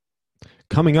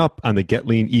Coming up on the Get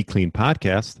Lean, Eat Clean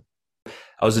podcast.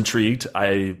 I was intrigued.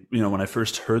 When I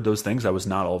first heard those things, I was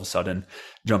not all of a sudden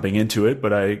jumping into it,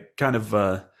 but I kind of,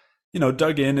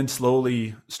 dug in and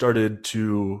slowly started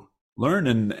to learn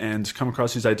and come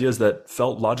across these ideas that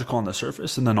felt logical on the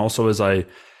surface. And then also as I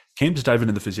came to dive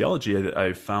into the physiology,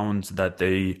 I found that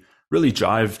they really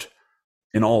jived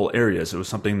in all areas. It was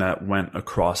something that went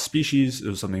across species. It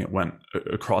was something that went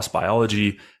across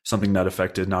biology, something that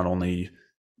affected not only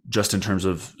just in terms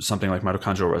of something like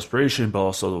mitochondrial respiration, but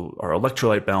also our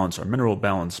electrolyte balance, our mineral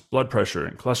balance, blood pressure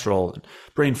and cholesterol and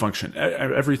brain function,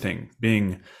 everything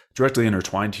being directly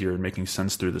intertwined here and making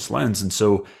sense through this lens. And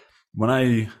so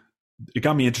it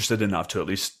got me interested enough to at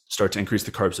least start to increase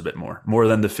the carbs a bit more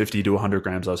than the 50 to 100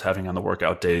 grams I was having on the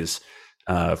workout days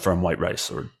from white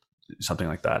rice or something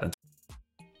like that. And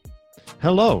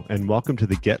hello, and welcome to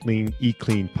the Get Lean, Eat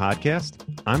Clean podcast.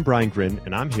 I'm Brian Grin,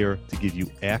 and I'm here to give you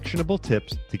actionable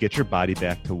tips to get your body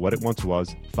back to what it once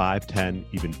was 5, 10,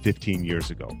 even 15 years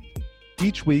ago.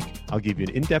 Each week, I'll give you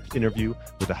an in-depth interview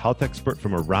with a health expert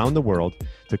from around the world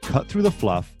to cut through the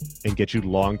fluff and get you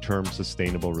long-term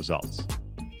sustainable results.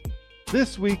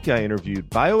 This week, I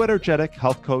interviewed bioenergetic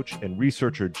health coach and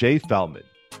researcher Jay Feldman.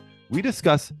 We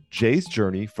discuss Jay's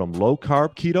journey from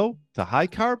low-carb keto to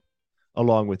high-carb,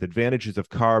 along with advantages of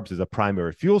carbs as a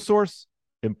primary fuel source,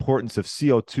 importance of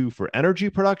CO2 for energy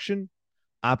production,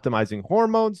 optimizing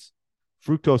hormones,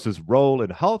 fructose's role in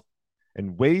health,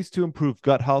 and ways to improve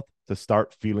gut health to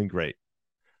start feeling great.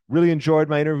 Really enjoyed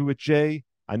my interview with Jay.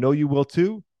 I know you will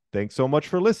too. Thanks so much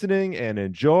for listening and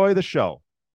enjoy the show.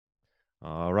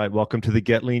 All right, welcome to the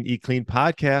Get Lean, Eat Clean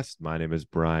podcast. My name is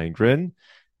Brian Grin,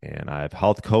 and I have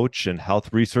health coach and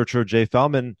health researcher Jay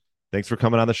Feldman. Thanks for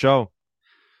coming on the show.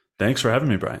 Thanks for having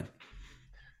me, Brian.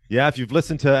 Yeah, if you've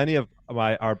listened to any of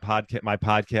my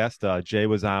podcast, Jay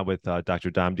was on with Dr.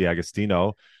 Dom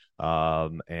D'Agostino,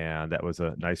 and that was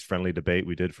a nice, friendly debate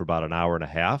we did for about an hour and a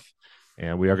half.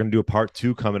 And we are going to do a part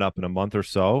 2 coming up in a month or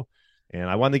so. And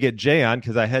I wanted to get Jay on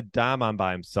because I had Dom on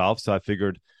by himself, so I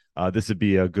figured this would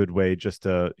be a good way just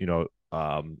to,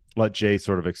 let Jay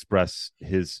sort of express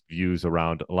his views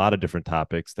around a lot of different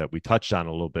topics that we touched on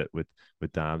a little bit with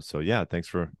Dom. So yeah, thanks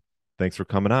for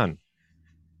coming on.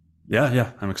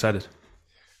 Yeah, I'm excited.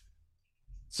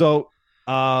 So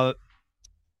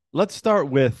let's start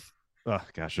with,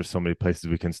 there's so many places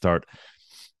we can start.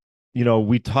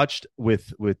 We touched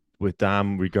with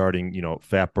Dom regarding,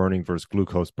 fat burning versus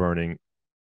glucose burning.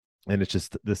 And it's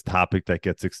just this topic that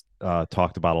gets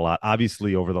talked about a lot.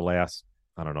 Obviously, over the last,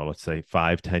 let's say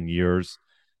 5-10 years,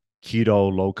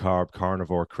 keto, low carb,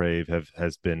 carnivore crave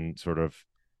has been sort of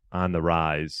on the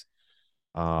rise.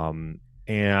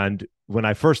 And when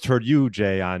I first heard you,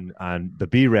 Jay, on the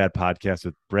BRAD podcast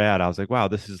with Brad, I was like, wow,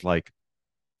 this is like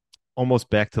almost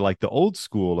back to like the old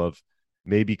school of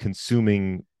maybe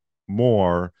consuming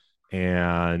more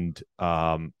and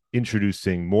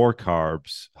introducing more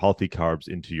carbs, healthy carbs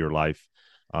into your life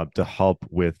to help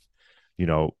with,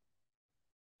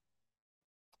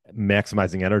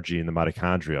 maximizing energy in the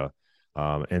mitochondria.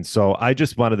 And so I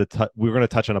just wanted to, we're going to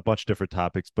touch on a bunch of different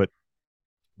topics, but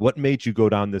what made you go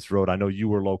down this road? I know you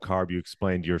were low carb. You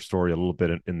explained your story a little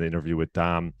bit in the interview with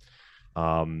Dom.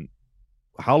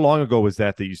 How long ago was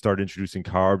that you started introducing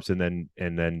carbs and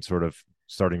then sort of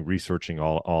starting researching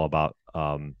all about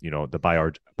the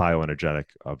bioenergetic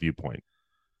viewpoint?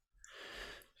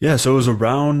 Yeah, so it was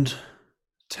around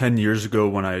 10 years ago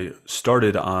when I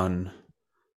started on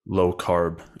low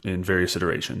carb in various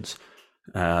iterations,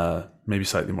 maybe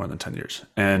slightly more than 10 years.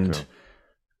 And okay.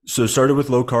 So started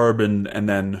with low carb and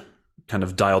then kind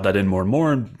of dialed that in more and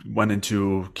more and went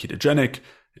into ketogenic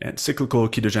and cyclical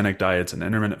ketogenic diets and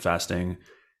intermittent fasting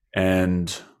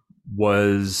and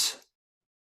was,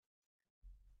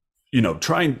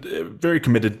 trying, very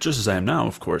committed, just as I am now,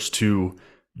 of course, to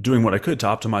doing what I could to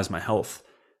optimize my health.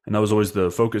 And that was always the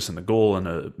focus and the goal and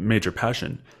a major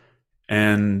passion.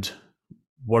 And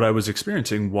what I was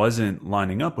experiencing wasn't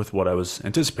lining up with what I was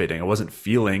anticipating. I wasn't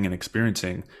feeling and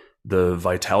experiencing the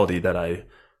vitality that I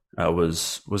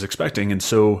was expecting. And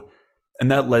so, and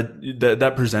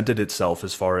that presented itself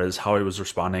as far as how I was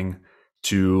responding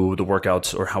to the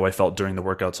workouts or how I felt during the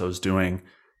workouts I was doing,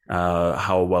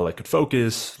 how well I could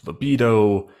focus,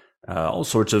 libido, all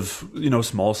sorts of,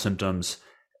 small symptoms.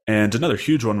 And another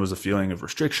huge one was a feeling of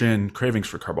restriction, cravings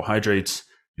for carbohydrates,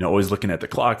 always looking at the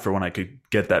clock for when I could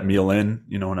get that meal in,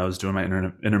 when I was doing my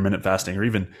intermittent fasting, or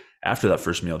even after that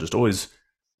first meal, just always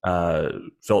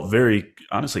felt very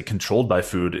honestly controlled by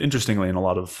food. Interestingly, in a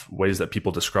lot of ways that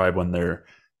people describe when they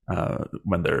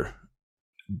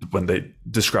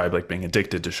describe like being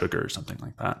addicted to sugar or something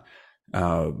like that.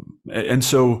 And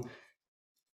so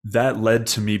that led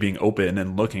to me being open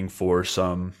and looking for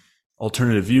some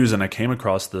alternative views. And I came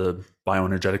across the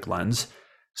bioenergetic lens,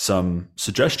 some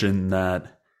suggestion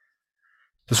that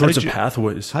the sorts of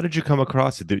pathways. How did you come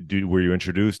across it? Were you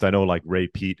introduced? I know like Ray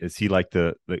Peat, is he like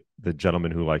the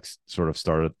gentleman who like sort of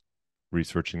started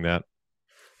researching that?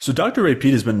 So Dr. Ray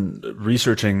Peat has been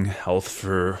researching health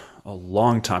for a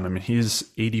long time. I mean, he's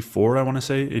 84, I want to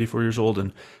say, 84 years old,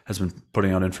 and has been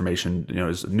putting out information,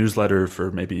 his newsletter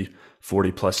for maybe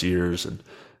 40 plus years, and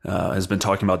has been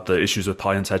talking about the issues with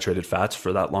polyunsaturated fats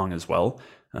for that long as well.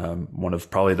 One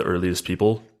of probably the earliest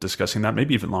people discussing that,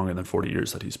 maybe even longer than 40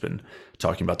 years that he's been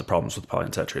talking about the problems with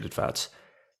polyunsaturated fats.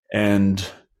 And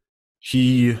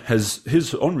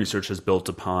his own research has built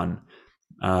upon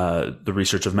the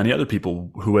research of many other people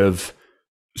who have.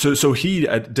 So he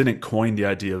didn't coin the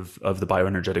idea of the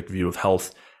bioenergetic view of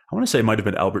health. I want to say it might have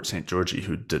been Albert St. Georgi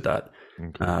who did that.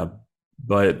 Okay.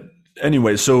 But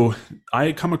anyway, so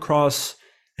I come across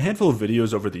a handful of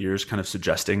videos over the years kind of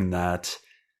suggesting that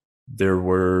there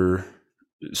were.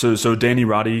 So Danny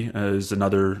Roddy is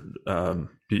another,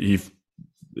 he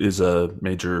is a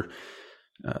major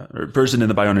person in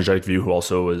the bioenergetic view who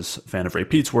also is a fan of Ray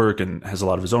Peat's work and has a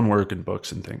lot of his own work and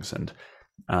books and things. And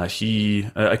I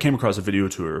came across a video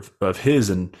tour of his,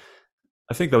 and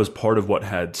I think that was part of what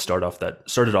had started off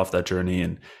that journey.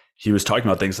 And he was talking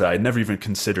about things that I had never even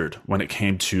considered when it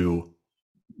came to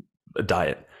a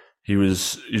diet. He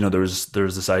was, there was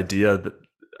this idea that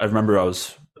I remember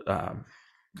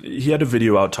he had a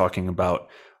video out talking about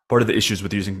part of the issues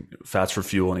with using fats for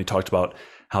fuel. And he talked about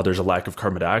how there's a lack of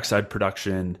carbon dioxide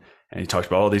production. And he talked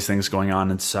about all these things going on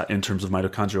in terms of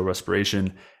mitochondrial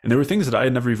respiration. And there were things that I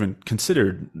had never even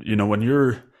considered. When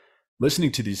you're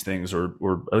listening to these things, or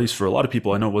at least for a lot of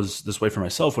people, I know it was this way for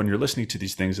myself, when you're listening to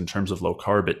these things in terms of low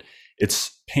carb,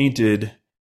 it's painted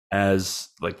as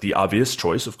like the obvious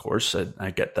choice, of course.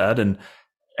 I get that.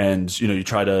 And you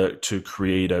try to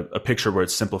create a picture where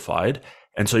it's simplified.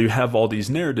 And so you have all these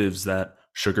narratives that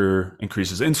sugar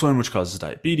increases insulin, which causes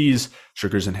diabetes.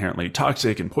 Sugar is inherently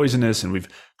toxic and poisonous. And we've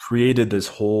created this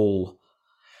whole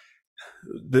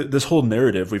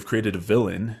narrative. We've created a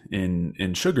villain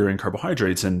in sugar and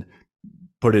carbohydrates and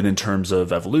put it in terms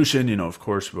of evolution. Of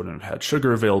course, we wouldn't have had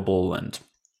sugar available, and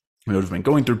we would have been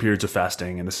going through periods of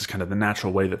fasting. And this is kind of the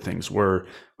natural way that things were,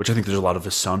 which I think there's a lot of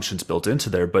assumptions built into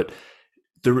there. But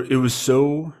it was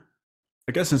so,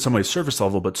 I guess in some ways surface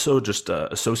level, but so just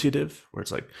associative, where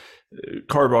it's like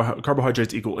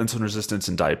carbohydrates equal insulin resistance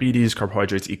and diabetes,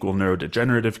 carbohydrates equal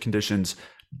neurodegenerative conditions,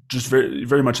 just very,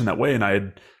 very much in that way. And I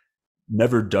had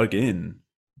never dug in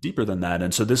deeper than that.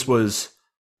 And so this was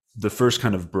the first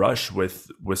kind of brush with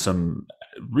some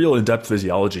real in-depth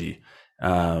physiology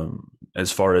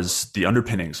as far as the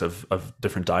underpinnings of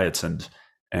different diets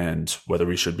and whether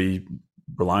we should be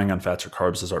relying on fats or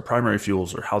carbs as our primary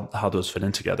fuels, or how those fit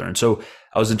in together. And so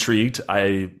I was intrigued.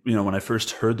 When I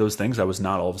first heard those things, I was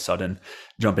not all of a sudden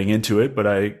jumping into it, but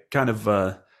I kind of,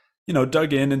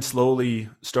 dug in and slowly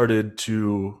started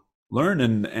to learn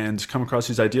and come across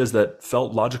these ideas that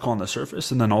felt logical on the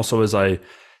surface. And then also as I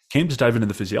came to dive into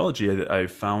the physiology, I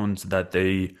found that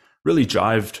they really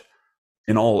jived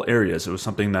in all areas. It was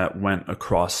something that went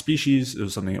across species. It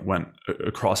was something that went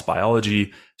across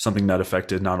biology, something that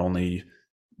affected not only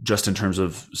just in terms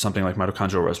of something like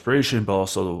mitochondrial respiration, but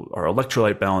also our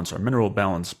electrolyte balance, our mineral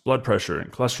balance, blood pressure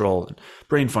and cholesterol and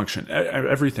brain function,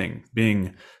 everything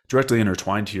being directly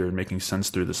intertwined here and making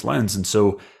sense through this lens. And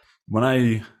so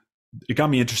it got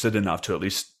me interested enough to at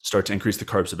least start to increase the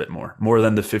carbs a bit more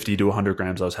than the 50 to 100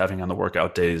 grams I was having on the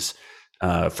workout days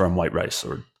from white rice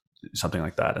or something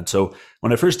like that. And so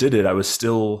when I first did it, I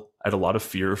had a lot of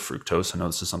fear of fructose. I know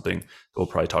this is something we'll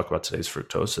probably talk about today, is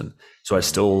fructose. And so I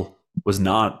still was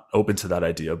not open to that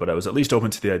idea, but I was at least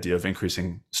open to the idea of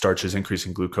increasing starches,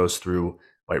 increasing glucose through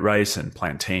white rice and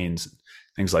plantains, and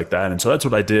things like that. And so that's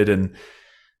what I did. And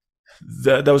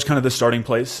that was kind of the starting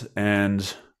place,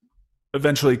 and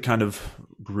eventually kind of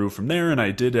grew from there. And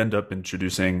I did end up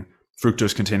introducing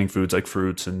fructose containing foods like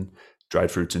fruits and dried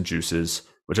fruits and juices,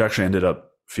 which actually ended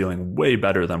up feeling way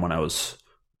better than when I was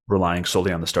relying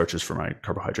solely on the starches for my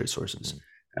carbohydrate sources,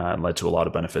 and led to a lot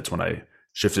of benefits when I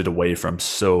shifted away from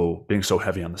being so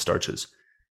heavy on the starches.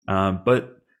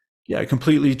 But yeah, it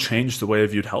completely changed the way I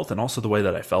viewed health and also the way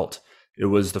that I felt. It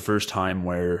was the first time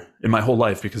where in my whole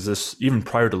life, because even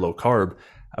prior to low carb,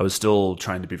 I was still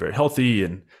trying to be very healthy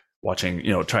and watching,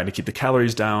 trying to keep the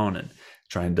calories down and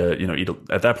trying to, eat.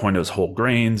 At that point, it was whole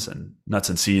grains and nuts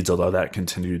and seeds, although that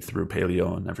continued through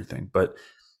paleo and everything. But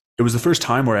it was the first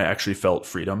time where I actually felt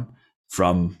freedom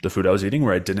from the food I was eating,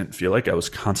 where I didn't feel like I was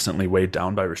constantly weighed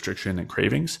down by restriction and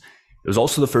cravings. It was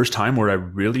also the first time where I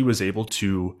really was able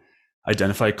to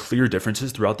identify clear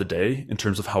differences throughout the day in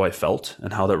terms of how I felt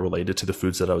and how that related to the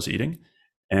foods that I was eating.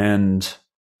 And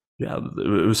yeah,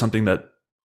 it was something that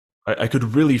I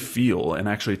could really feel and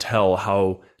actually tell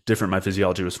how different my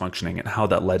physiology was functioning and how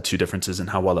that led to differences in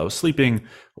how well I was sleeping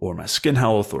or my skin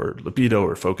health or libido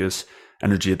or focus,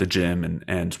 energy at the gym,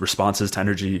 and responses to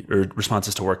energy or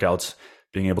responses to workouts,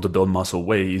 being able to build muscle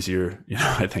way easier.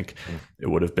 I think it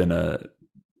would have been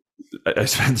I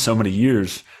spent so many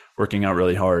years working out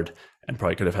really hard and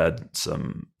probably could have had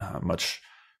some much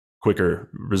quicker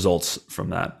results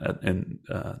from that in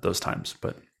those times.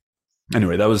 But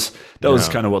anyway, that was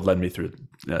kind of what led me through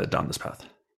down this path.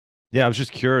 Yeah, I was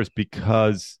just curious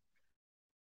because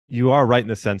you are right in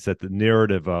the sense that the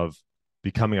narrative of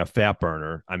becoming a fat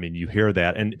burner, I mean, you hear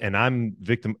that, and I'm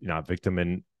not victim,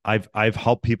 and I've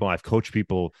helped people, I've coached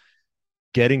people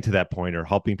getting to that point or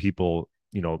helping people,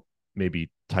 maybe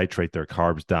titrate their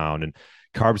carbs down, and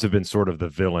carbs have been sort of the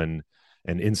villain,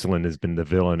 and insulin has been the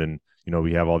villain, and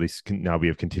we have all these now we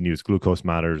have continuous glucose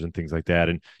monitors and things like that,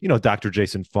 and Dr.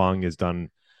 Jason Fung has done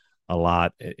a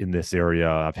lot in this area.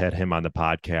 I've had him on the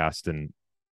podcast, and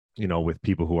with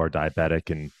people who are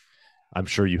diabetic, and I'm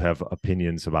sure you have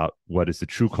opinions about what is the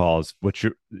true cause. What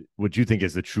you think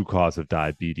is the true cause of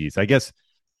diabetes? I guess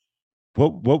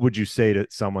what would you say to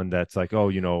someone that's like, oh,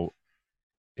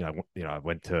 I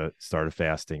went to started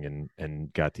fasting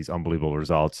and got these unbelievable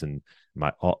results, and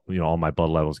all my blood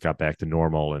levels got back to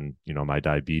normal, and my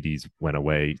diabetes went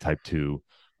away, type 2.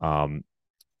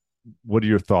 What are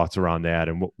your thoughts around that,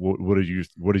 and what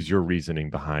is your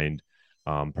reasoning behind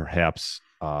perhaps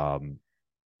the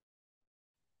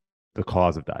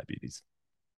cause of diabetes?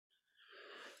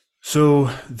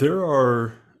 So there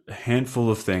are a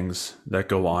handful of things that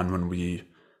go on when we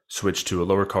switch to a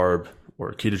lower carb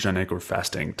or ketogenic or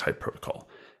fasting type protocol.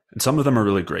 And some of them are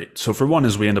really great. So for one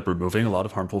is we end up removing a lot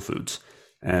of harmful foods.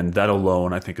 And that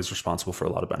alone, I think, is responsible for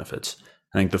a lot of benefits.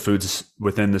 I think the foods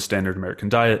within the standard American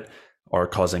diet are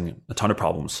causing a ton of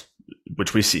problems,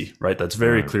 which we see, right? That's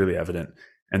very clearly evident.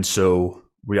 And so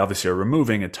we obviously are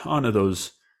removing a ton of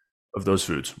those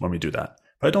foods when we do that.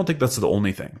 But I don't think that's the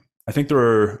only thing. I think there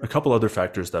are a couple other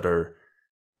factors that are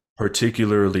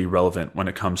particularly relevant when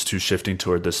it comes to shifting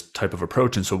toward this type of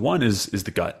approach. And so one is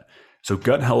the gut. So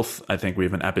gut health, I think we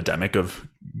have an epidemic of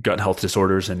gut health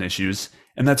disorders and issues.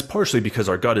 And that's partially because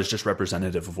our gut is just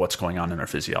representative of what's going on in our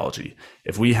physiology.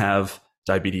 If we have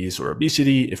diabetes or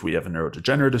obesity, if we have a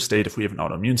neurodegenerative state, if we have an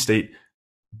autoimmune state,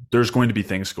 there's going to be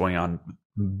things going on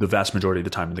the vast majority of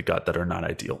the time in the gut that are not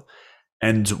ideal.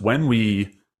 And when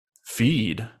we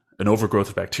feed an overgrowth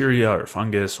of bacteria or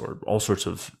fungus or all sorts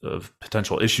of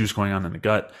potential issues going on in the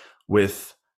gut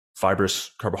with fibrous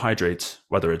carbohydrates,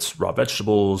 whether it's raw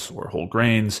vegetables or whole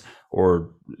grains or,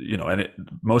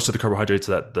 most of the carbohydrates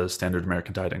that the standard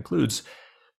American diet includes,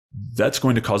 that's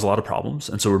going to cause a lot of problems.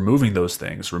 And so removing those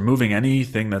things, removing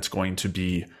anything that's going to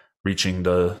be reaching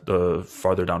the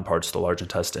farther down parts of the large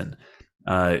intestine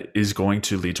is going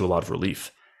to lead to a lot of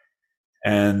relief.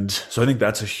 And so I think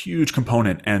that's a huge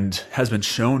component and has been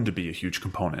shown to be a huge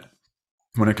component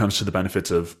when it comes to the benefits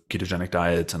of ketogenic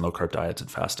diets and low carb diets and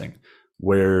fasting,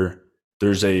 where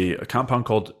there's a compound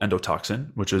called endotoxin,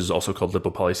 which is also called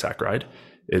lipopolysaccharide.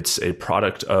 It's a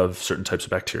product of certain types of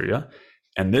bacteria.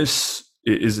 And it's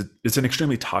an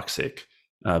extremely toxic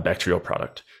bacterial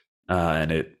product.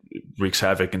 And it wreaks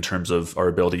havoc in terms of our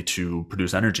ability to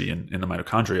produce energy in the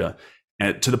mitochondria,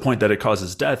 and to the point that it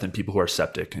causes death in people who are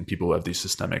septic and people who have these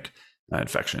systemic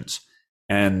infections.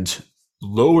 And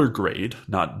lower grade,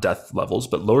 not death levels,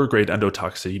 but lower grade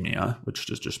endotoxemia, which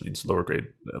just means lower grade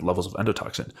levels of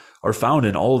endotoxin, are found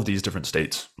in all of these different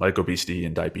states, like obesity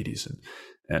and diabetes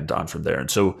and on from there.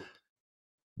 And so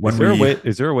is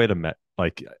there a way to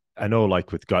I know,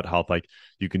 like with gut health, like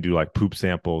you can do like poop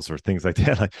samples or things like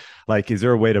that. Like is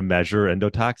there a way to measure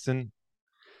endotoxin,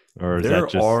 or is that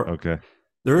just okay?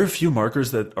 There are a few markers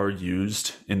that are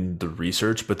used in the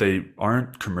research, but they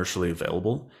aren't commercially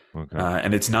available. Okay.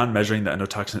 And it's not measuring the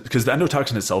endotoxin, because the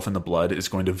endotoxin itself in the blood is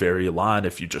going to vary a lot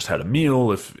if you just had a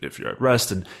meal, if you're at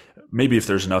rest, and maybe if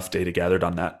there's enough data gathered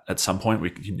on that at some point, we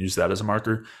can use that as a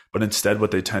marker. But instead, what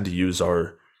they tend to use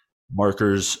are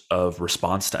markers of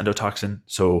response to endotoxin.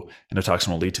 So endotoxin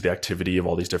will lead to the activity of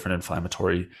all these different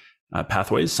inflammatory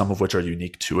pathways, some of which are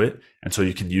unique to it. And so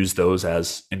you can use those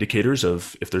as indicators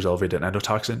of if there's elevated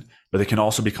endotoxin, but they can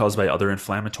also be caused by other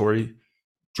inflammatory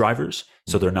drivers.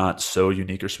 So they're not so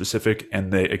unique or specific.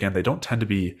 And they don't tend to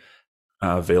be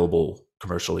available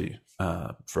commercially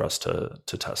for us to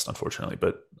test, unfortunately,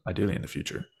 but ideally in the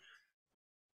future.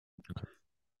 Okay.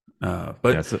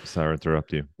 But sorry to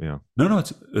interrupt you. Yeah. No,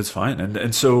 it's fine.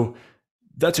 And so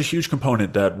that's a huge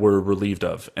component that we're relieved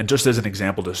of. And just as an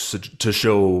example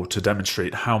to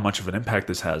demonstrate how much of an impact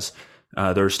this has,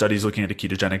 there are studies looking at a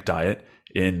ketogenic diet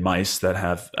in mice that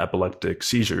have epileptic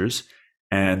seizures,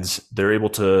 and they're able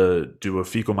to do a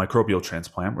fecal microbial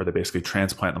transplant where they basically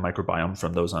transplant the microbiome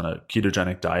from those on a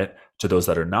ketogenic diet to those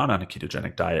that are not on a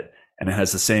ketogenic diet. And it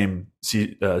has the same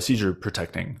seizure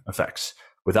protecting effects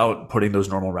without putting those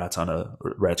normal rats or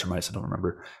mice, I don't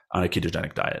remember, on a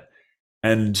ketogenic diet.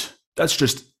 And that's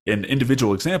just an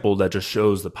individual example that just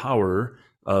shows the power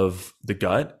of the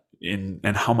gut and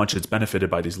how much it's benefited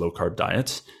by these low carb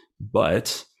diets.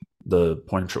 But the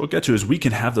point I'm sure we'll get to is we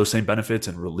can have those same benefits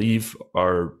and relieve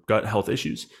our gut health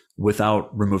issues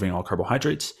without removing all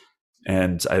carbohydrates.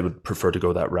 And I would prefer to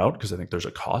go that route because I think there's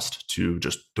a cost to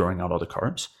just throwing out all the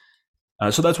carbs.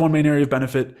 So that's one main area of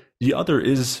benefit. The other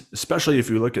is, especially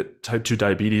if you look at type 2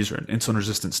 diabetes or an insulin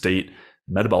resistant state,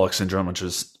 metabolic syndrome, which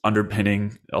is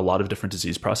underpinning a lot of different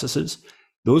disease processes.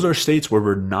 Those are states where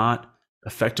we're not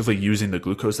effectively using the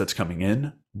glucose that's coming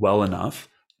in well enough,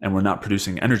 and we're not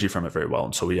producing energy from it very well.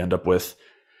 And so we end up with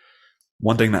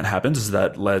one thing that happens is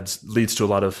that leads to a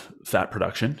lot of fat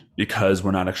production because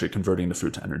we're not actually converting the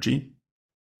food to energy.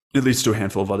 It leads to a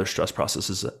handful of other stress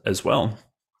processes as well.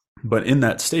 But in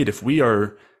that state, if we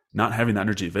are not having the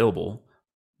energy available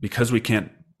because we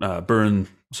can't burn,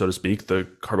 so to speak, the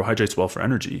carbohydrates well for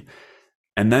energy,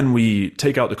 and then we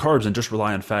take out the carbs and just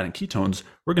rely on fat and ketones,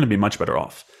 we're going to be much better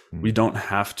off. Mm-hmm. We don't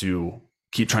have to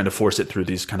keep trying to force it through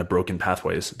these kind of broken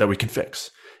pathways that we can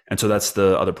fix. And so that's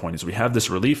the other point is we have this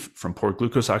relief from poor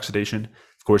glucose oxidation.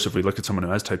 Of course, if we look at someone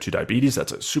who has type 2 diabetes,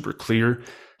 that's a super clear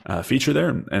feature there.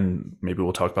 And maybe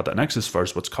we'll talk about that next as far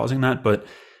as what's causing that. But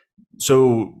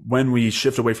so when we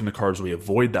shift away from the carbs, we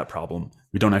avoid that problem.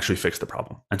 We don't actually fix the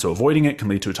problem. And so avoiding it can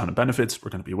lead to a ton of benefits. We're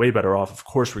going to be way better off. Of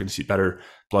course, we're going to see better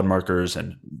blood markers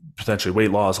and potentially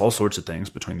weight loss, all sorts of things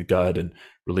between the gut and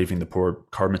relieving the poor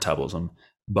carb metabolism.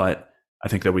 But I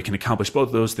think that we can accomplish both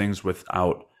of those things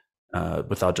without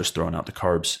just throwing out the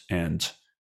carbs, and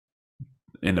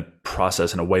in a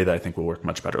process in a way that I think will work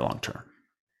much better long term.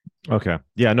 Okay.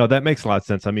 Yeah, no, that makes a lot of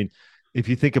sense. I mean, if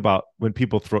you think about when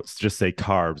people just say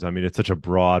carbs, I mean, it's such a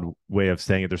broad way of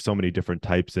saying it. There's so many different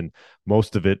types, and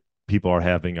most of it people are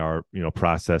having are,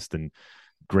 processed and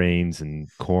grains and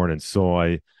corn and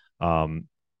soy.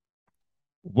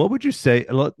 What would you say?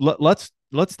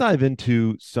 Let's dive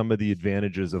into some of the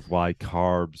advantages of why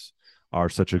carbs are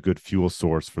such a good fuel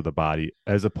source for the body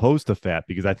as opposed to fat,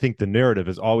 because I think the narrative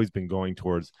has always been going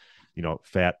towards,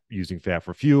 using fat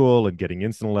for fuel and getting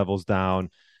insulin levels down.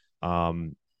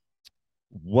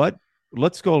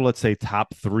 Let's say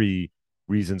top 3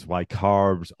 reasons why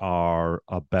carbs are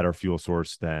a better fuel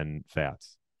source than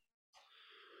fats.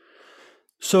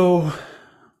 So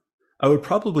I would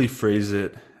probably phrase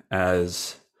it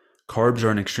as carbs are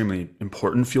an extremely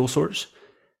important fuel source,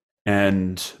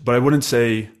 but I wouldn't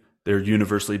say they're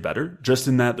universally better, just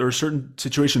in that there are certain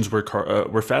situations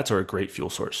where fats are a great fuel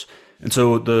source. And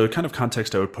so the kind of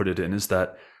context I would put it in is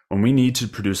that when we need to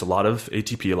produce a lot of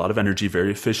ATP, a lot of energy very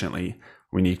efficiently,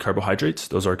 we need carbohydrates.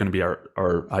 Those are going to be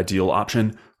our ideal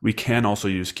option. We can also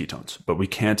use ketones, but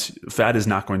fat is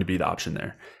not going to be the option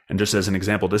there. And just as an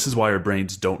example, this is why our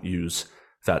brains don't use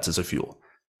fats as a fuel.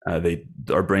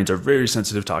 Our brains are very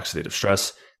sensitive to oxidative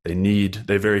stress. They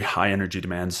have very high energy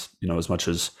demands, as much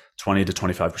as 20 to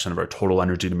 25% of our total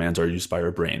energy demands are used by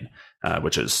our brain,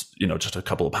 which is, just a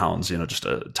couple of pounds, just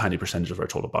a tiny percentage of our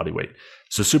total body weight.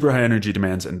 So super high energy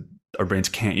demands, and our brains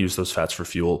can't use those fats for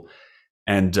fuel.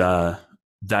 And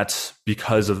that's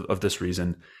because of this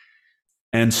reason.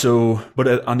 And so,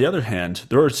 but on the other hand,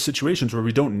 there are situations where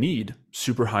we don't need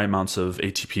super high amounts of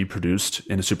ATP produced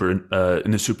in a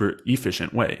super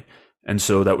efficient way. And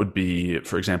so that would be,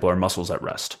 for example, our muscles at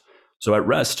rest. So at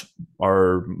rest,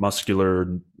 our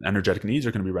muscular energetic needs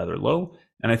are going to be rather low.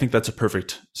 And I think that's a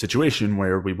perfect situation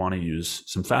where we want to use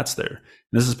some fats there.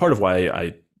 And this is part of why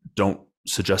I don't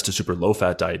suggest a super low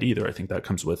fat diet either. I think that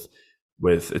comes with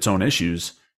its own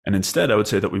issues. And instead, I would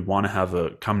say that we want to have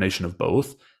a combination of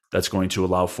both that's going to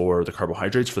allow for the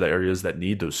carbohydrates for the areas that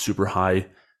need those super high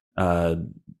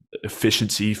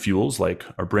efficiency fuels, like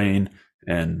our brain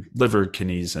and liver,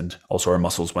 kidneys, and also our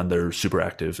muscles when they're super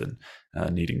active and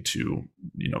needing to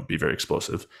be very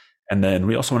explosive. And then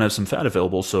we also want to have some fat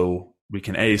available so we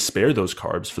can spare those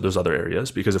carbs for those other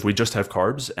areas, because if we just have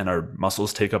carbs and our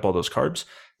muscles take up all those carbs,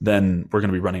 then we're going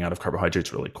to be running out of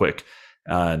carbohydrates really quick.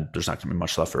 And there's not going to be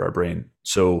much left for our brain.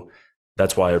 So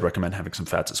that's why I'd recommend having some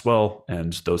fats as well,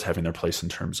 and those having their place in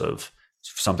terms of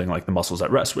something like the muscles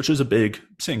at rest, which is a big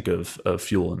sink of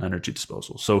fuel and energy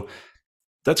disposal. So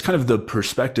that's kind of the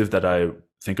perspective that I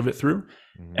think of it through.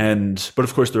 Mm-hmm. But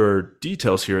of course, there are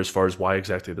details here as far as why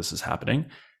exactly this is happening.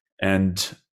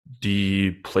 And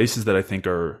the places that I think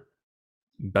are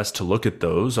best to look at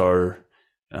those are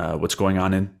what's going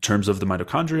on in terms of the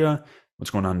mitochondria,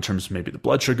 what's going on in terms of maybe the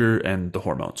blood sugar and the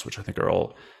hormones, which I think are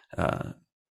all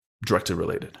directly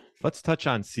related. Let's touch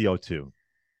on CO2.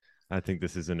 I think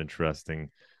this is an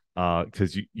interesting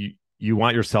because you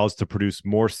want your cells to produce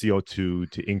more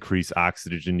CO2 to increase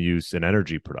oxygen use and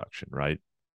energy production, right?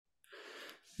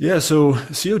 Yeah, so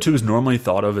CO2 is normally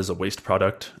thought of as a waste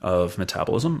product of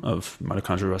metabolism, of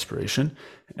mitochondrial respiration,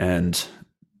 and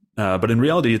but in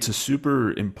reality, it's a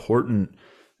super important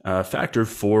factor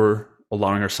for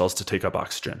allowing our cells to take up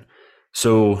oxygen.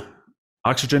 So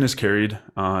oxygen is carried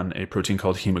on a protein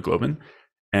called hemoglobin,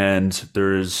 and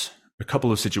there's a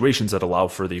couple of situations that allow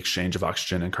for the exchange of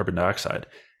oxygen and carbon dioxide.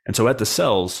 And so at the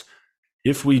cells,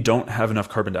 if we don't have enough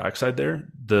carbon dioxide there,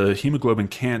 the hemoglobin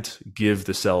can't give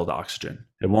the cell the oxygen.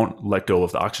 It won't let go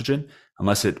of the oxygen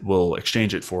unless it will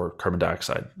exchange it for carbon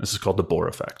dioxide. This is called the Bohr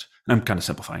effect. And I'm kind of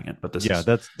simplifying it, but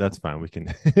that's fine. We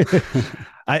can,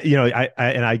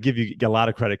 I give you a lot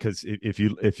of credit because if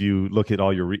you look at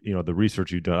all your the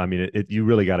research you've done, I mean, you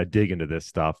really got to dig into this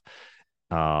stuff.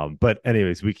 But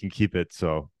anyways, we can keep it.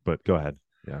 But go ahead.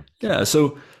 Yeah.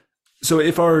 So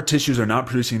if our tissues are not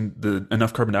producing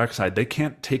enough carbon dioxide, they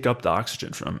can't take up the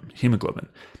oxygen from hemoglobin.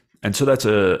 And so that's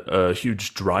a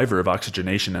huge driver of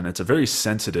oxygenation, and it's a very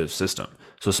sensitive system.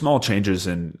 So small changes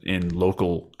in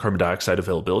local carbon dioxide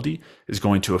availability is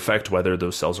going to affect whether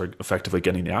those cells are effectively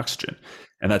getting the oxygen.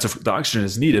 And the oxygen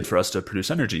is needed for us to produce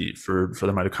energy for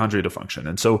the mitochondria to function.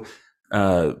 And so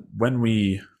when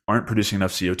we aren't producing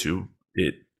enough CO2,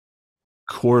 it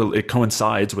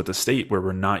coincides with a state where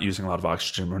we're not using a lot of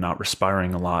oxygen, we're not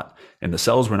respiring a lot in the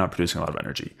cells, we're not producing a lot of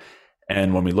energy.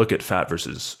 And when we look at fat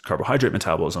versus carbohydrate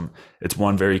metabolism, it's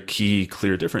one very key,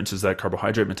 clear difference is that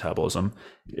carbohydrate metabolism,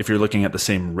 if you're looking at the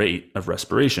same rate of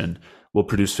respiration, will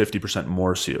produce 50%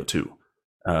 more CO2,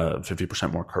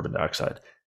 50% more carbon dioxide,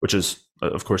 which is,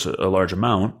 of course, a large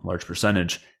amount, large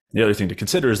percentage. The other thing to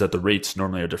consider is that the rates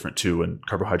normally are different too, and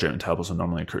carbohydrate metabolism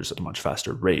normally occurs at a much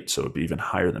faster rate, so it'd be even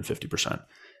higher than 50%.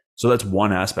 So that's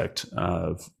one aspect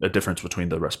of a difference between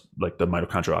the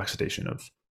mitochondrial oxidation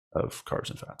of carbs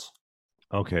and fats.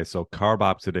 Okay, so carb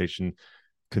oxidation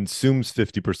consumes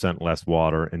 50% less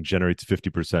water and generates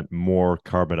 50% more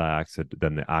carbon dioxide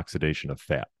than the oxidation of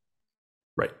fat.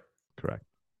 Right. Correct.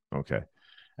 Okay.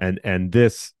 And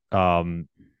this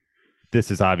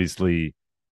is obviously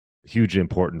hugely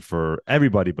important for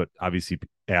everybody, but obviously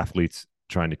athletes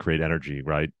trying to create energy,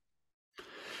 right?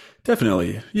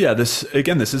 Definitely. Yeah, this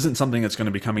isn't something that's going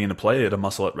to be coming into play at a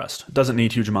muscle at rest. It doesn't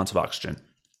need huge amounts of oxygen.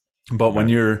 But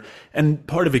when and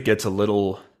part of it gets a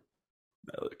little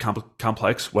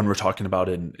complex when we're talking about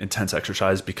an intense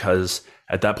exercise, because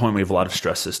at that point we have a lot of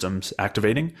stress systems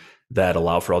activating that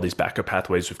allow for all these backup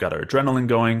pathways. We've got our adrenaline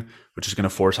going, which is going to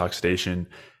force oxidation.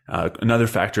 Another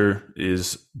factor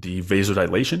is the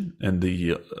vasodilation and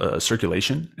the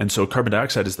circulation. And so carbon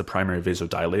dioxide is the primary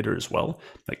vasodilator as well.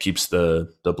 That keeps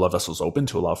the blood vessels open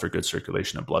to allow for good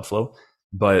circulation and blood flow.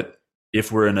 But if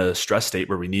we're in a stress state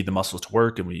where we need the muscles to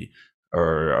work and we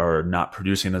are not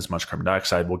producing as much carbon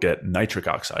dioxide, we'll get nitric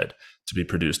oxide to be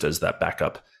produced as that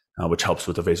backup, which helps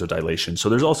with the vasodilation. So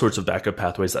there's all sorts of backup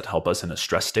pathways that help us in a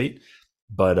stress state,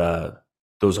 but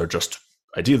those are just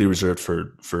ideally reserved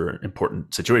for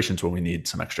important situations when we need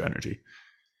some extra energy.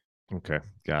 Okay,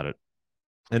 got it.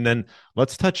 And then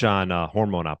let's touch on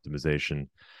hormone optimization,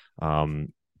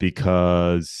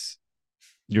 because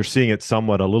you're seeing it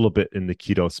somewhat a little bit in the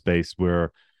keto space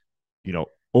where,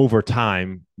 over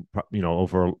time,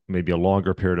 over maybe a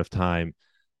longer period of time,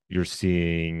 you're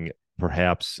seeing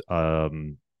perhaps a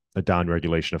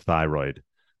downregulation of thyroid.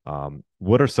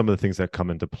 What are some of the things that come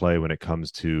into play when it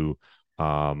comes to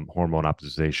hormone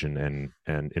optimization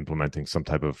and implementing some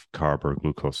type of carb or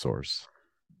glucose source?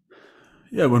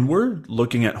 Yeah, when we're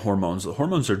looking at hormones, the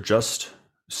hormones are just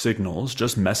signals,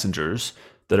 just messengers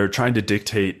that are trying to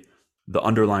dictate the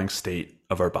underlying state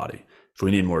of our body. If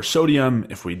we need more sodium,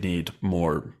 if we need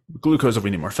more glucose, if we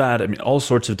need more fat, I mean, all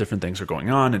sorts of different things are going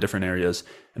on in different areas,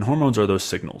 and hormones are those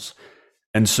signals.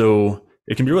 And so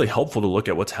it can be really helpful to look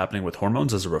at what's happening with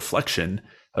hormones as a reflection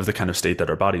of the kind of state that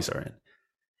our bodies are in.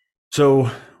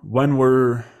 So when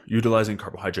we're utilizing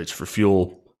carbohydrates for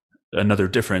fuel, another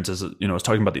difference is, I was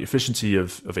talking about the efficiency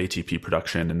of ATP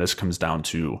production, and this comes down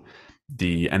to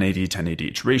the NAD to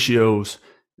NADH ratios.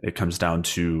 It comes down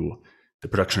to the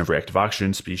production of reactive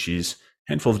oxygen species,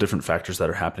 handful of different factors that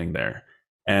are happening there.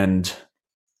 And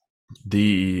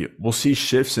we'll see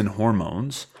shifts in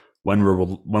hormones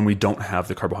when we don't have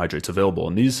the carbohydrates available.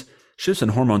 And these shifts in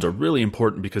hormones are really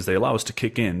important because they allow us to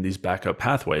kick in these backup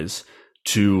pathways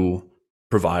to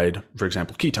provide, for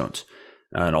example, ketones,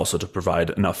 and also to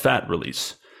provide enough fat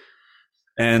release.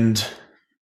 And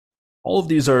all of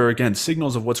these are, again,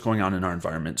 signals of what's going on in our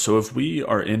environment. So if we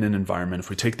are in an environment,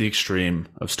 if we take the extreme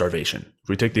of starvation, if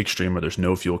we take the extreme where there's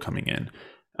no fuel coming in,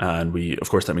 and of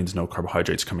course, that means no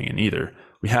carbohydrates coming in either,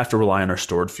 we have to rely on our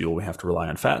stored fuel. We have to rely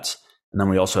on fats. And then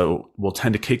we also will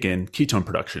tend to kick in ketone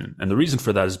production. And the reason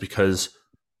for that is because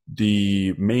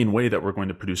the main way that we're going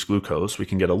to produce glucose, we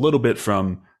can get a little bit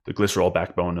from the glycerol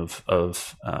backbone of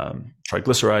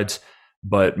triglycerides,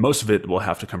 but most of it will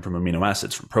have to come from amino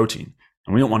acids, from protein.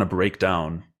 And we don't want to break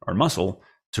down our muscle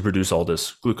to produce all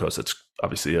this glucose. It's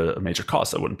obviously a major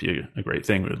cost. That wouldn't be a great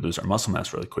thing. We would lose our muscle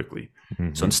mass really quickly.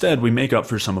 Mm-hmm. So instead, we make up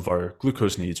for some of our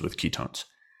glucose needs with ketones.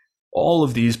 All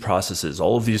of these processes,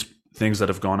 all of these things that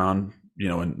have gone on,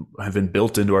 and have been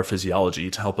built into our physiology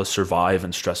to help us survive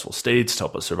in stressful states, to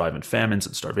help us survive in famines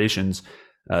and starvations,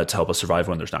 to help us survive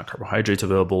when there's not carbohydrates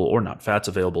available or not fats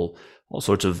available, all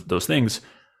sorts of those things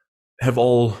have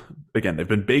all, again, they've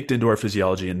been baked into our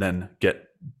physiology and then get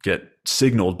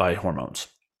signaled by hormones.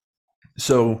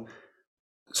 So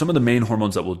some of the main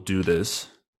hormones that will do this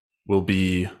will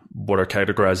be what are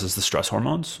categorized as the stress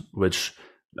hormones, which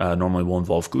normally will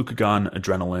involve glucagon,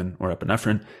 adrenaline, or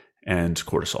epinephrine, and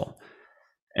cortisol.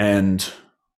 And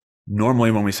normally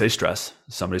when we say stress,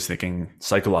 somebody's thinking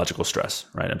psychological stress,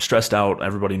 right? I'm stressed out.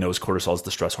 Everybody knows cortisol is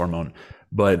the stress hormone,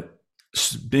 but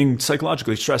being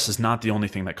psychologically stressed is not the only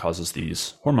thing that causes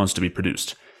these hormones to be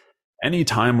produced.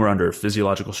 Anytime we're under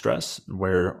physiological stress,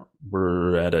 where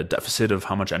we're at a deficit of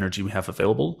how much energy we have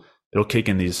available, it'll kick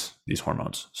in these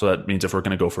hormones. So that means if we're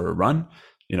going to go for a run,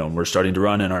 we're starting to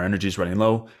run and our energy is running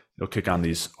low, it'll kick on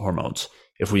these hormones.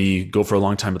 If we go for a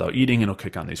long time without eating, it'll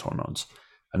kick on these hormones.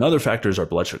 Another factor is our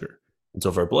blood sugar. And so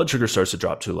if our blood sugar starts to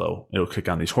drop too low, it'll kick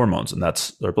on these hormones. And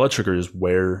our blood sugar is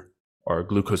where our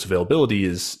glucose availability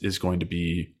is going to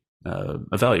be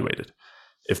evaluated.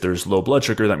 If there's low blood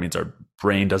sugar, that means our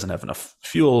brain doesn't have enough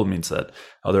fuel. It means that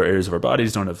other areas of our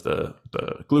bodies don't have the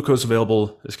glucose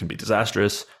available. This can be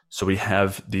disastrous. So we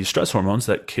have these stress hormones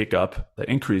that kick up, that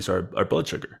increase our blood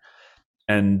sugar.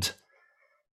 And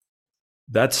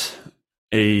that's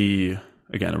a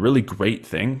really great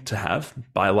thing to have,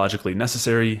 biologically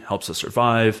necessary, helps us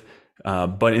survive.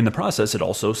 But in the process, it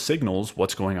also signals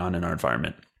what's going on in our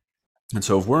environment. And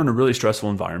so if we're in a really stressful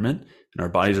environment and our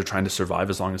bodies are trying to survive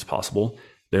as long as possible,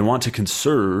 they want to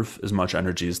conserve as much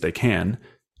energy as they can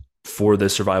for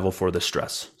this survival, for this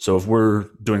stress. So if we're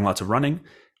doing lots of running,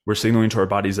 we're signaling to our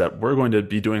bodies that we're going to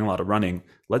be doing a lot of running.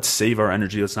 Let's save our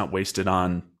energy. Let's not waste it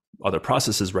on other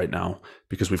processes right now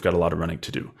because we've got a lot of running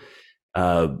to do.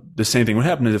 The same thing would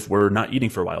happen if we're not eating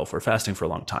for a while, if we're fasting for a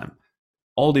long time.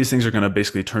 All these things are going to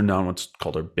basically turn down what's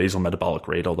called our basal metabolic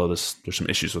rate, although there's some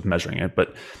issues with measuring it,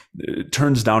 but it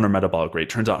turns down our metabolic rate,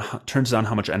 turns down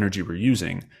how much energy we're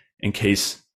using in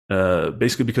case,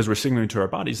 basically because we're signaling to our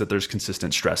bodies that there's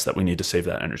consistent stress that we need to save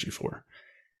that energy for.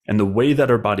 And the way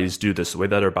that our bodies do this, the way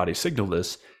that our bodies signal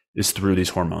this is through these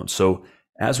hormones. So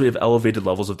as we have elevated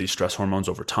levels of these stress hormones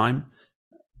over time,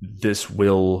 this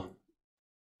will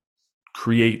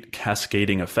create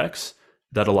cascading effects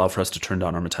that allow for us to turn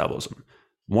down our metabolism.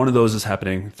 One of those is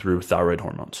happening through thyroid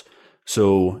hormones.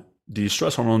 So these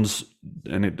stress hormones,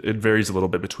 and it varies a little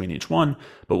bit between each one,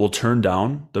 but will turn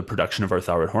down the production of our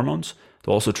thyroid hormones.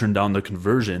 They'll also turn down the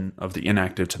conversion of the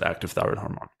inactive to the active thyroid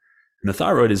hormone. And the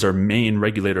thyroid is our main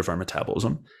regulator of our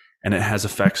metabolism, and it has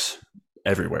effects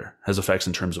everywhere. It has effects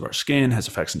in terms of our skin, has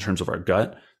effects in terms of our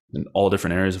gut, in all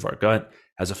different areas of our gut,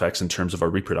 has effects in terms of our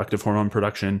reproductive hormone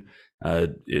production.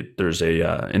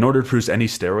 In order to produce any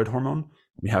steroid hormone,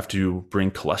 we have to bring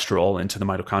cholesterol into the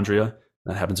mitochondria.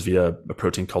 That happens via a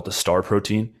protein called the STAR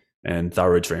protein, and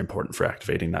thyroid's very important for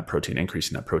activating that protein,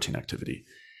 increasing that protein activity.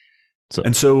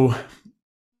 So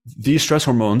these stress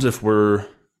hormones, if we're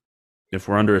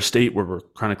under a state where we're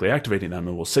chronically activating them,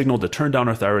 it will signal to turn down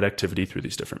our thyroid activity through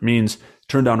these different means,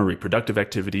 turn down our reproductive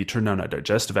activity, turn down our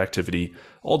digestive activity,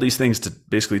 all these things to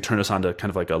basically turn us onto kind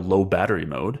of like a low battery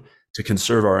mode to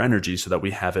conserve our energy so that we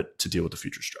have it to deal with the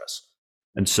future stress.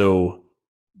 And so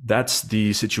that's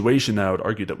the situation that I would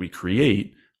argue that we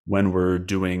create when we're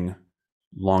doing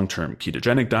long-term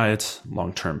ketogenic diets,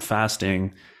 long-term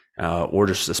fasting, or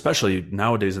just especially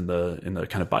nowadays in the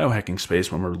kind of biohacking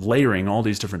space, when we're layering all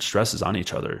these different stresses on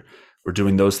each other. We're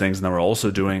doing those things, and then we're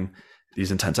also doing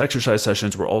these intense exercise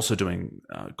sessions. We're also doing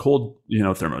cold,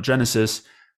 thermogenesis.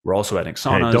 We're also adding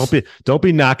saunas. Hey, don't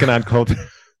be knocking on cold.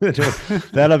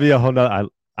 That'll be a whole nother.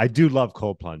 I do love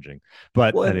cold plunging,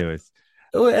 but anyways.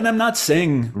 Oh, and I'm not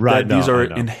saying Right. that these No, are I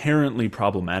know. inherently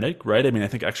problematic, right? I mean, I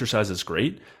think exercise is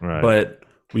great, Right. but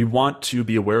we want to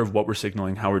be aware of what we're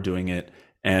signaling, how we're doing it,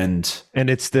 and And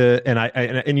it's the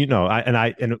and you know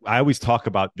I always talk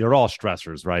about they're all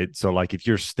stressors, right? So like if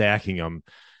you're stacking them,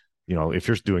 you know, if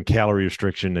you're doing calorie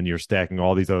restriction and you're stacking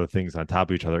all these other things on top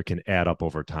of each other, it can add up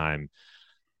over time.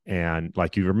 And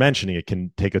like you were mentioning, it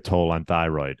can take a toll on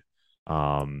thyroid.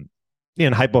 Um,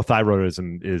 and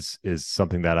hypothyroidism is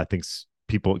something that I think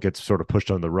people get sort of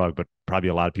pushed under the rug, but probably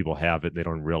a lot of people have it. They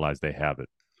don't realize they have it.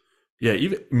 yeah,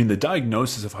 even I mean the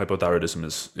diagnosis of hypothyroidism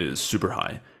is super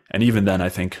high, and even then, I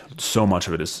think so much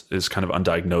of it is kind of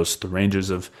undiagnosed. The ranges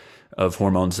of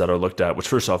hormones that are looked at, which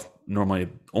first off, normally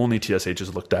only TSH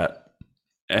is looked at,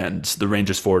 and the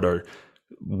ranges for it are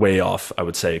way off, I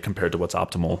would say, compared to what's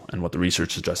optimal and what the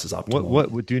research suggests is optimal.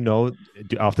 What do you know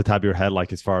off the top of your head,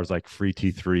 like as far as like free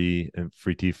T3 and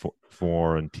free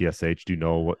T4 and TSH? Do you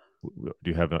know what do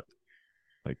you have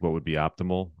like what would be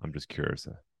optimal? I'm just curious.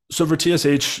 So for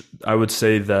TSH, I would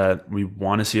say that we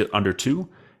want to see it under 2,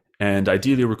 and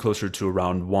ideally we're closer to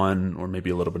around 1 or maybe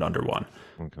a little bit under 1.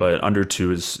 Okay. But under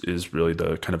 2 is really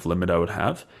the kind of limit I would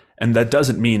have. And that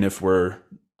doesn't mean if we're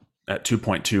at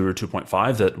 2.2 or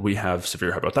 2.5 that we have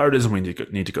severe hypothyroidism, we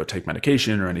need to go take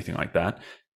medication or anything like that.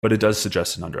 But it does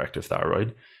suggest an underactive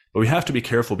thyroid. But we have to be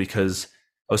careful because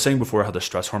I was saying before how the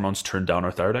stress hormones turn down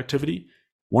our thyroid activity.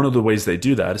 One of the ways they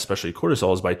do that, especially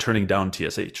cortisol, is by turning down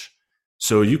TSH.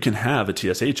 So you can have a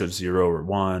TSH of 0 or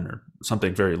 1 or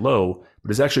something very low, but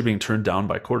it's actually being turned down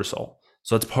by cortisol.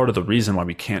 So that's part of the reason why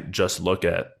we can't just look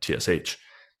at TSH.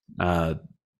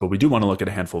 But we do want to look at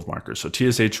a handful of markers. So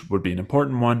TSH would be an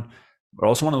important one. But I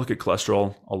also want to look at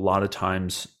cholesterol. A lot of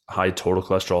times, high total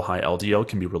cholesterol, high LDL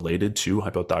can be related to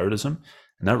hypothyroidism.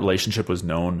 And that relationship was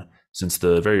known since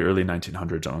the very early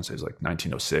 1900s. I want to say it's like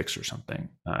 1906 or something.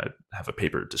 I have a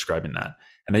paper describing that.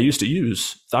 And they used to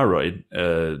use thyroid,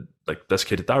 like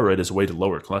desiccated thyroid, as a way to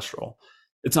lower cholesterol.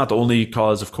 It's not the only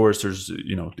cause, of course. There's,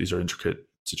 these are intricate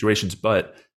situations,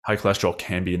 but high cholesterol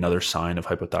can be another sign of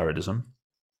hypothyroidism.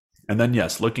 And then,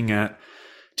 yes, looking at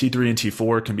T3 and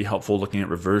T4 can be helpful. Looking at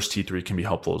reverse T3 can be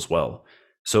helpful as well.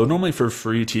 So normally for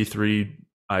free T3,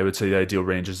 I would say the ideal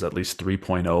range is at least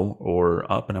 3.0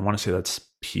 or up. And I want to say that's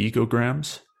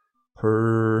picograms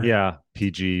per... Yeah,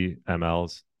 PG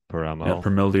mLs per ml. Yeah, per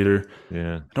milliliter.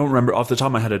 Yeah. I don't remember, off the top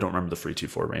of my head, I don't remember the free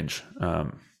T4 range.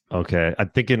 Okay. I'm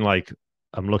thinking like,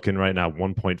 I'm looking right now,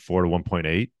 1.4 to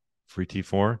 1.8 free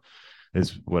T4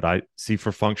 is what I see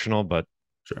for functional, but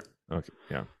sure. Okay.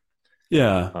 Yeah.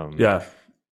 Yeah.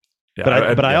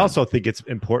 Yeah. But I also think it's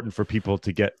important for people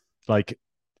to get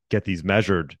these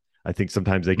measured. I think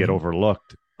sometimes they get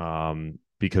overlooked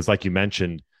because, like you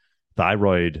mentioned,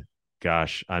 thyroid.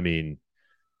 Gosh, I mean,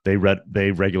 they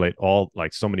regulate all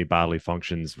like so many bodily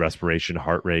functions: respiration,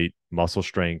 heart rate, muscle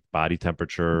strength, body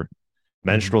temperature,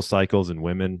 menstrual cycles in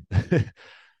women.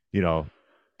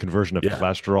 Conversion of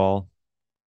cholesterol.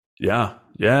 Yeah.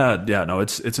 No,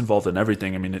 it's involved in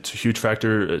everything. I mean, it's a huge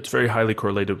factor. It's very highly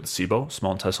correlated with SIBO,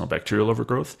 small intestinal bacterial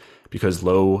overgrowth, because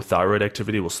low thyroid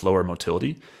activity will slow our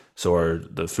motility. So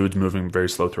the food's moving very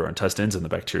slow through our intestines, and the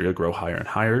bacteria grow higher and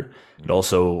higher. It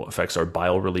also affects our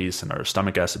bile release and our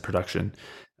stomach acid production.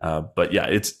 But yeah,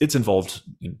 it's involved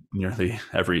in nearly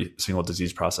every single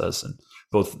disease process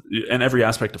and every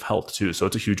aspect of health too. So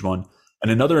it's a huge one. And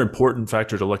another important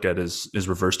factor to look at is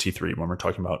reverse T3 when we're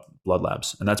talking about blood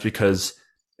labs. And that's because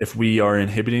if we are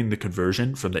inhibiting the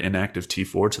conversion from the inactive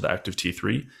T4 to the active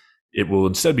T3, it will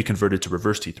instead be converted to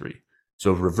reverse T3.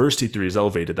 So if reverse T3 is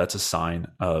elevated, that's a sign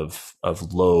of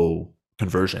low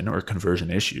conversion or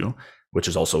conversion issue, which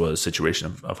is also a situation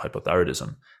of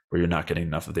hypothyroidism where you're not getting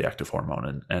enough of the active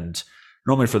hormone. And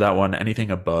normally for that one, anything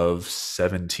above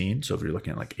 17, so if you're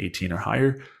looking at like 18 or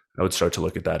higher, I would start to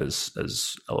look at that as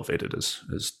elevated as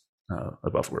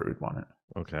above where we'd want it.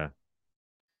 Okay.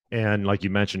 And like you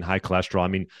mentioned, high cholesterol. I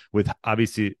mean, with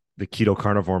obviously the keto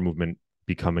carnivore movement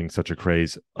becoming such a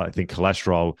craze, I think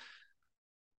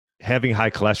having high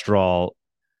cholesterol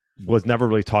was never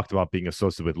really talked about being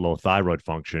associated with low thyroid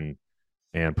function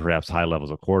and perhaps high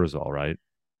levels of cortisol, right?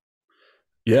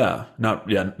 Yeah, not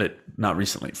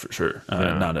recently for sure.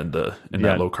 Not in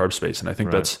that low carb space. And I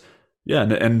think that's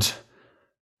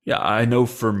I know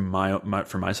for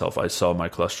myself, I saw my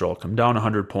cholesterol come down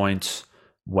 100 points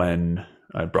when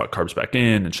I brought carbs back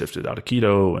in and shifted out of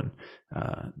keto and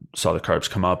saw the carbs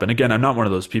come up. And again, I'm not one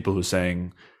of those people who's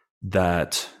saying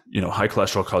that, high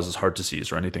cholesterol causes heart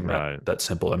disease or anything that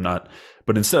simple. I'm not,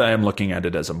 but instead I am looking at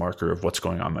it as a marker of what's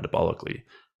going on metabolically.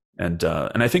 And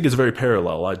I think it's very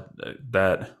parallel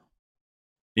that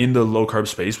in the low carb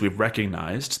space, we've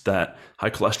recognized that high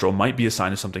cholesterol might be a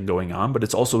sign of something going on, but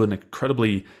it's also an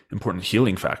incredibly important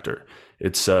healing factor.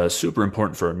 It's super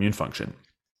important for immune function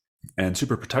and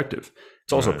super protective.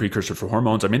 It's also a precursor for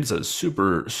hormones. I mean, it's a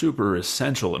super, super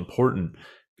essential, important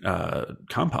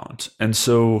compound, and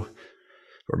so,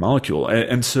 or molecule.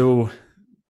 And so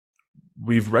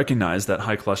we've recognized that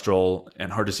high cholesterol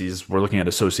and heart disease, we're looking at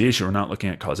association. We're not looking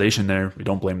at causation there. We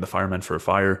don't blame the firemen for a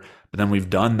fire. But then we've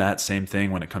done that same thing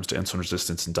when it comes to insulin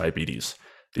resistance and diabetes.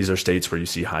 These are states where you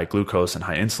see high glucose and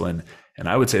high insulin. And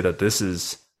I would say that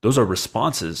those are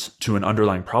responses to an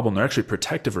underlying problem. They're actually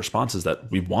protective responses that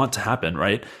we want to happen,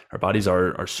 right? Our bodies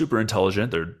are super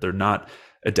intelligent. They're not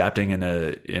adapting in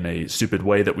a stupid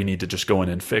way that we need to just go in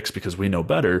and fix because we know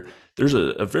better. There's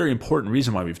a very important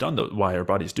reason why we've done that, why our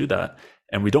bodies do that.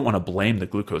 And we don't want to blame the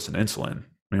glucose and insulin.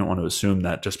 We don't want to assume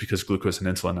that just because glucose and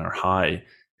insulin are high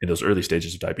in those early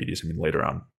stages of diabetes, I mean, later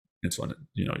on, insulin,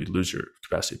 you lose your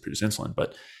capacity to produce insulin.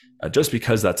 But just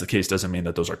because that's the case doesn't mean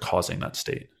that those are causing that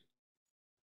state.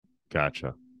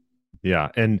 Gotcha. Yeah.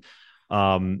 And,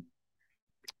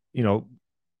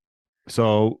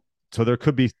 so there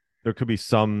could be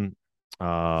some,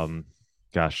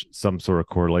 some sort of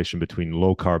correlation between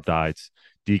low carb diets,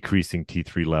 decreasing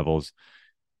T3 levels,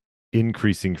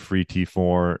 increasing free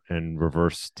T4 and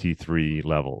reverse T3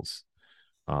 levels.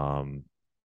 And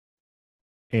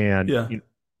yeah.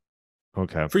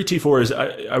 Okay. Free T4 is,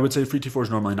 I would say free T4 is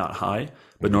normally not high,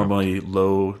 but normally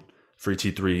low free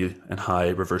T3 and high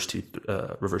reverse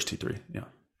T3. Yeah.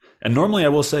 And normally I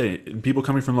will say, people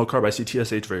coming from low carb, I see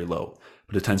TSH very low,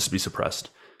 but it tends to be suppressed.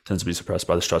 It tends to be suppressed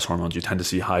by the stress hormones. You tend to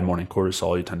see high morning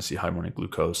cortisol. You tend to see high morning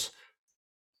glucose.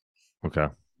 Okay.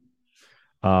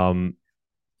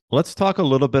 Let's talk a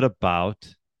little bit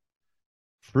about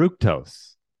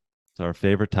fructose. It's our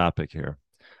favorite topic here.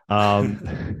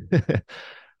 I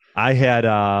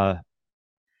had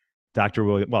Dr.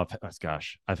 William, well,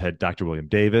 gosh, I've had Dr. William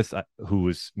Davis, who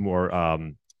was more,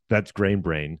 that's Grain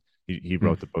Brain. He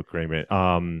wrote the book Grain Brain.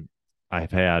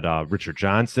 I've had Richard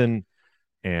Johnson,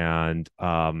 and,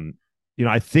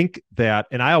 I think that,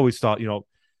 and I always thought,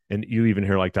 and you even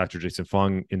hear like Dr. Jason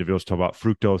Fung, individuals talk about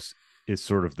fructose is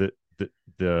sort of the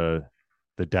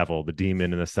devil, the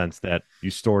demon, in the sense that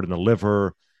you store it in the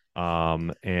liver,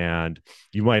 and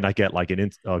you might not get like a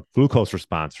glucose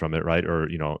response from it, right? Or,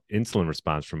 insulin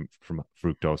response from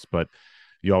fructose, but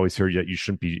you always hear that you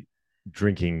shouldn't be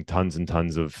drinking tons and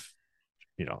tons of,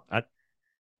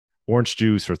 orange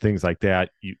juice or things like that.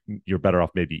 You're better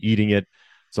off maybe eating it.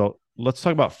 So let's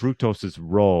talk about fructose's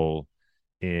role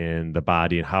in the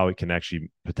body and how it can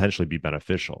actually potentially be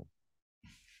beneficial.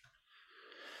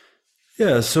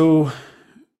 Yeah, so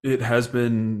it has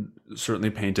been certainly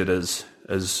painted as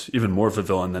even more of a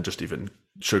villain than just even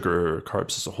sugar or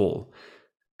carbs as a whole.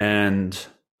 And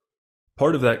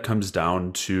part of that comes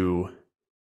down to,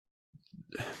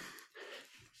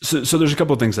 so there's a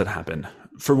couple of things that happen.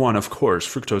 For one, of course,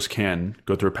 fructose can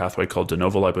go through a pathway called de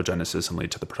novo lipogenesis and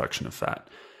lead to the production of fat.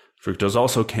 Fructose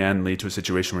also can lead to a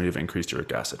situation where you have increased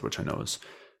uric acid, which I know is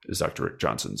Dr. Rick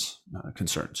Johnson's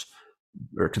concern.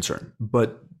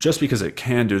 But just because it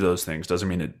can do those things doesn't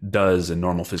mean it does in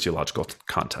normal physiological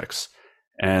contexts.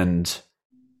 And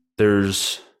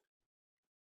there's,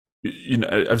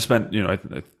 I've spent,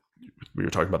 we were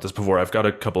talking about this before. I've got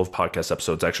a couple of podcast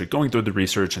episodes actually going through the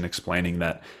research and explaining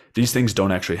that these things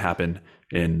don't actually happen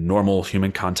in normal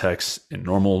human contexts, in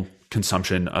normal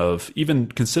consumption of even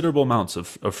considerable amounts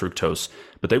of fructose,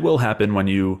 but they will happen when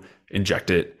you inject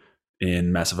it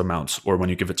in massive amounts or when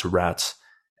you give it to rats.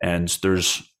 And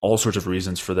there's all sorts of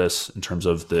reasons for this in terms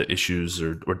of the issues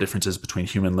or differences between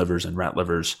human livers and rat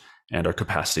livers and our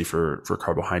capacity for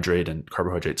carbohydrate and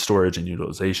carbohydrate storage and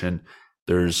utilization.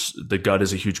 There's the gut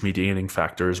is a huge mediating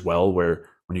factor as well, where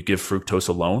when you give fructose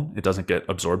alone, it doesn't get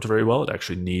absorbed very well. It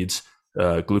actually needs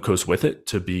glucose with it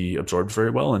to be absorbed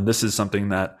very well. And this is something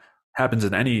that happens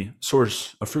in any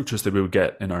source of fructose that we would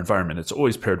get in our environment. It's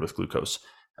always paired with glucose.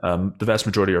 The vast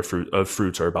majority of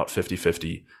fruits are about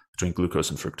 50-50 between glucose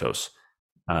and fructose.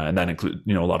 And that includes,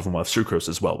 a lot of them will have sucrose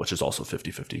as well, which is also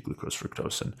 50-50 glucose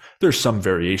fructose. And there's some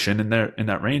variation in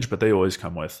that range, but they always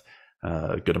come with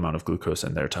a good amount of glucose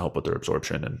in there to help with their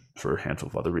absorption and for a handful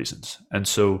of other reasons. And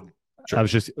so sure. I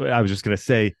was just going to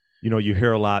say, you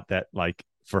hear a lot that like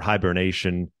for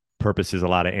hibernation purposes, a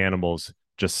lot of animals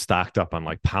just stocked up on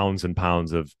like pounds and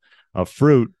pounds of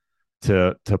fruit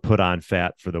to put on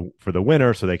fat for the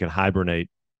winter so they can hibernate.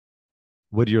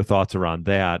 What are your thoughts around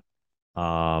that?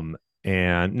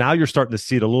 And now you're starting to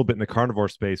see it a little bit in the carnivore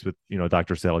space with,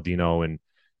 Dr. Saladino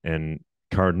and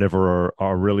Carnivore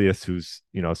Aurelius, who's,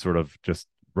 sort of just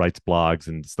writes blogs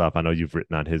and stuff. I know you've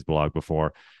written on his blog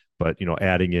before, but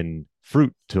adding in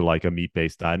fruit to like a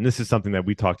meat-based diet. And this is something that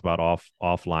we talked about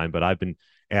offline, but I've been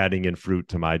adding in fruit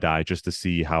to my diet just to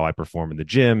see how I perform in the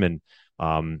gym and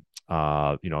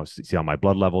see how my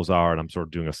blood levels are. And I'm sort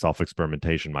of doing a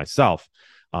self-experimentation myself.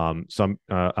 So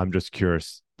I'm just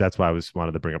curious. That's why I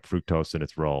wanted to bring up fructose and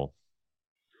its role.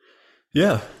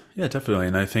 Yeah, yeah, definitely.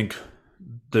 And I think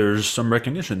there's some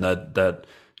recognition that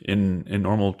in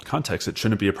normal context it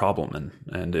shouldn't be a problem,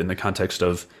 and in the context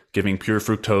of giving pure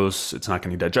fructose, it's not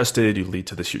getting digested. You lead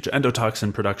to this huge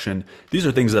endotoxin production. These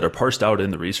are things that are parsed out in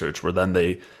the research, where then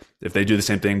if they do the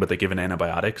same thing but they give an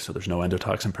antibiotic, so there's no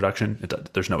endotoxin production,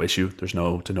 there's no issue. There's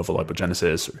no de novo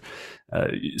lipogenesis.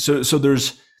 So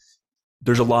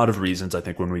there's a lot of reasons, I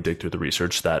think, when we dig through the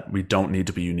research, that we don't need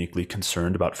to be uniquely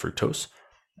concerned about fructose.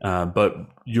 But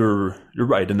you're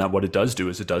right in that what it does do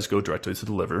is it does go directly to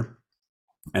the liver,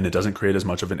 and it doesn't create as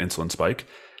much of an insulin spike.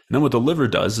 And then what the liver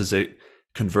does is it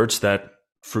converts that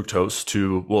fructose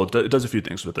to, well, it does a few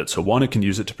things with it. So one, it can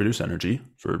use it to produce energy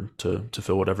to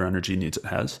fill whatever energy needs it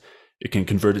has. It can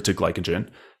convert it to glycogen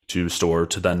to store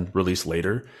to then release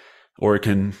later, or it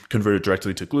can convert it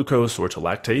directly to glucose or to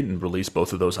lactate and release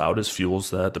both of those out as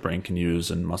fuels that the brain can use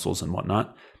and muscles and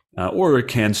whatnot. Or it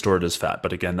can store it as fat.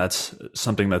 But again, that's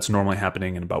something that's normally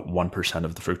happening in about 1%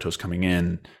 of the fructose coming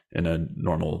in a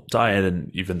normal diet.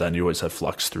 And even then, you always have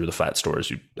flux through the fat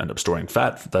stores. You end up storing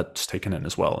fat that's taken in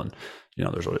as well. And,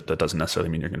 that doesn't necessarily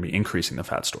mean you're going to be increasing the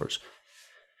fat stores.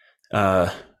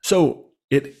 So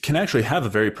it can actually have a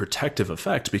very protective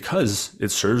effect because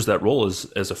it serves that role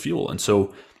as a fuel. And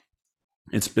so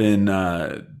it's been,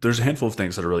 there's a handful of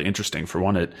things that are really interesting. For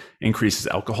one, it increases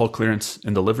alcohol clearance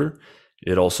in the liver.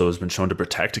 It also has been shown to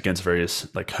protect against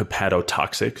various like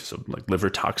hepatotoxic, so like liver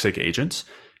toxic agents,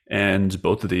 and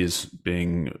both of these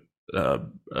being a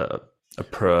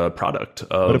product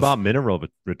of. What about mineral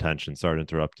retention? Sorry to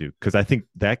interrupt you, because I think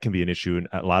that can be an issue, and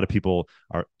a lot of people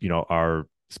are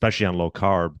especially on low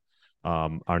carb,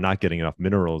 are not getting enough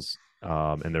minerals,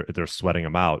 and they're sweating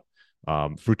them out.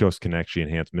 Fructose can actually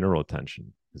enhance mineral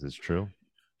retention. Is this true?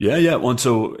 Yeah. Well, and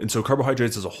so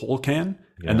carbohydrates as a whole can,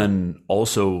 and then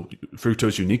also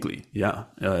fructose uniquely. Yeah,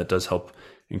 it does help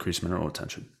increase mineral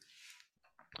retention.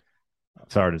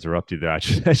 Sorry to interrupt you there.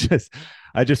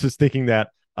 I just was thinking that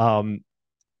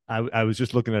I was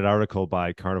just looking at an article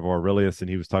by Carnivore Aurelius, and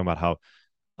he was talking about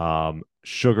how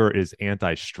sugar is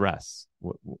anti-stress.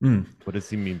 What does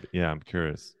he mean? Yeah, I'm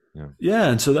curious. Yeah,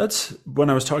 and so that's when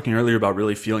I was talking earlier about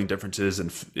really feeling differences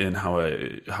in how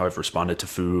I've responded to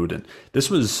food, and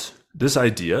this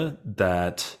idea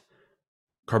that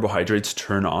carbohydrates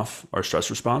turn off our stress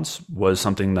response was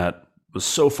something that was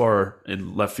so far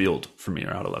in left field for me,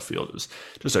 or out of left field. It was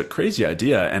just a crazy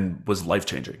idea and was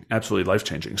life-changing, absolutely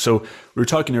life-changing. So we were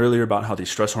talking earlier about how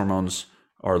these stress hormones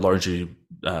are largely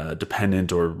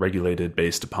dependent or regulated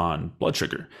based upon blood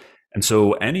sugar. And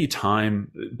so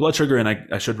anytime blood sugar, and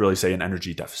I should really say an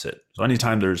energy deficit. So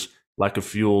anytime there's lack of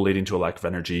fuel leading to a lack of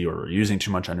energy, or using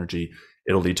too much energy,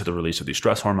 it'll lead to the release of these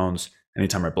stress hormones.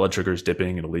 Anytime our blood sugar is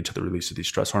dipping, it'll lead to the release of these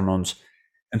stress hormones.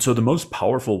 And so the most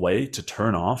powerful way to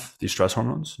turn off these stress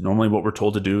hormones, normally what we're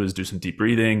told to do is do some deep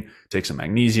breathing, take some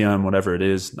magnesium, whatever it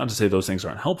is. Not to say those things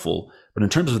aren't helpful, but in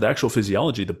terms of the actual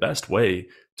physiology, the best way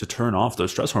to turn off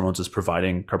those stress hormones is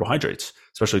providing carbohydrates,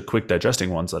 especially quick digesting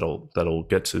ones that'll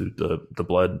get to the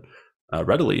blood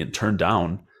readily and turn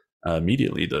down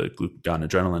immediately the glucagon,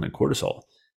 adrenaline, and cortisol.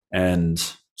 And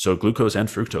so glucose and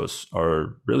fructose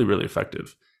are really, really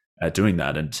effective at doing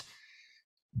that. And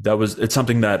it's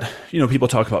something that, people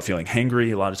talk about feeling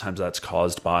hangry. A lot of times that's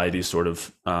caused by these sort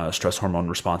of stress hormone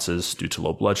responses due to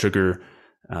low blood sugar,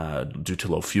 due to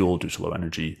low fuel, due to low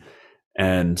energy.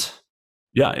 And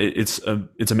yeah, it's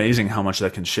amazing how much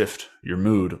that can shift your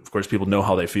mood. Of course, people know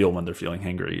how they feel when they're feeling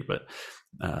hangry, but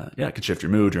it can shift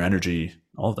your mood, your energy,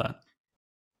 all of that.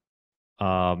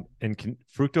 And can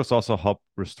fructose also help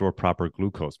restore proper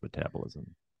glucose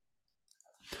metabolism?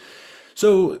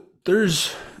 So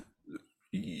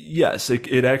yes,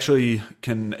 it actually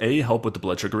can help with the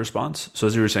blood sugar response. So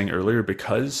as you were saying earlier,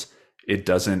 because it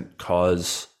doesn't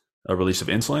cause a release of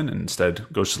insulin and instead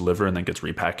goes to the liver and then gets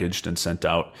repackaged and sent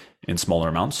out in smaller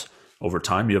amounts over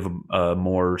time, you have a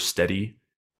more steady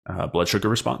blood sugar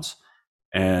response.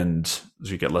 And so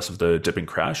you get less of the dip and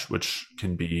crash, which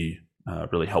can be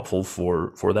really helpful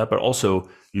for that. But also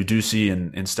you do see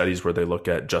in studies where they look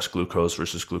at just glucose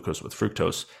versus glucose with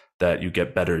fructose that you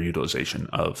get better utilization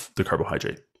of the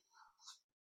carbohydrate.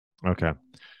 Okay.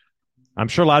 I'm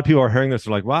sure a lot of people are hearing this.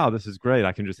 They're like, wow, this is great.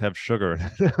 I can just have sugar.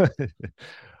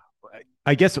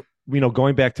 I guess,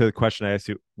 going back to the question I asked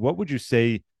you, what would you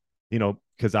say,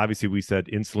 because obviously we said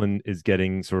insulin is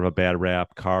getting sort of a bad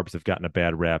rap, carbs have gotten a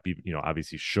bad rap,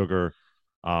 obviously sugar.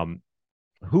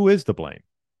 Who is to blame?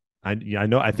 I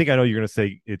think I know you're going to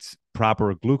say it's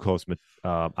proper glucose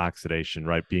oxidation,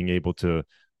 right? Being able to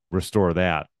restore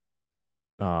that.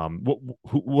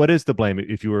 What is to blame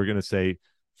if you were going to say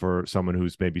for someone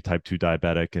who's maybe type 2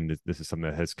 diabetic, and this is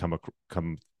something that has come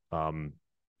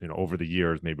over the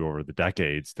years, maybe over the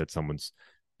decades, that someone's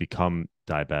become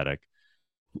diabetic?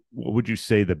 What would you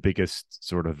say the biggest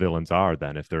sort of villains are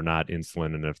then, if they're not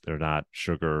insulin and if they're not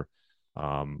sugar?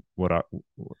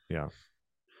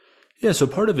 Yeah, so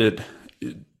part of it,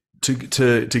 to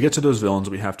get to those villains,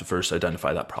 we have to first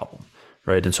identify that problem,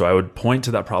 right? And so I would point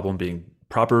to that problem being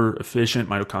proper, efficient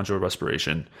mitochondrial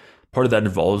respiration. Part of that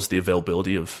involves the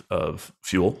availability of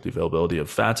fuel, the availability of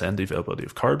fats, and the availability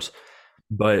of carbs,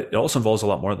 but it also involves a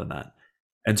lot more than that.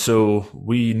 And so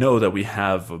we know that we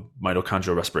have a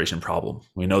mitochondrial respiration problem.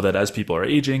 We know that as people are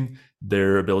aging,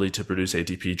 their ability to produce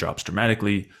ATP drops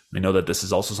dramatically. We know that this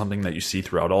is also something that you see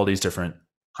throughout all these different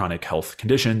chronic health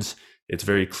conditions. It's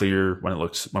very clear when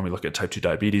we look at type 2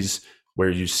 diabetes,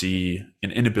 where you see an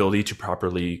inability to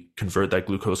properly convert that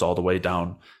glucose all the way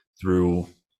down through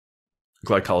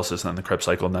glycolysis and then the Krebs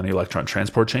cycle and then the electron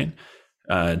transport chain.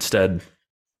 Instead,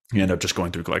 you end up just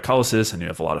going through glycolysis and you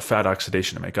have a lot of fat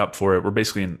oxidation to make up for it. We're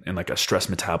basically in like a stress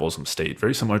metabolism state,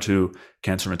 very similar to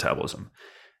cancer metabolism.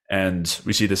 And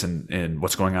we see this in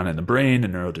what's going on in the brain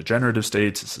and neurodegenerative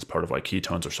states. This is part of why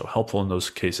ketones are so helpful in those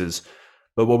cases.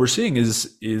 But what we're seeing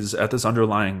is at this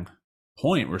underlying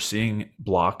point, we're seeing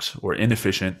blocked or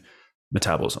inefficient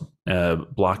metabolism,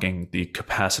 blocking the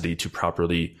capacity to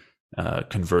properly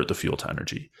convert the fuel to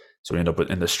energy. So we end up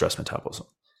in this stress metabolism.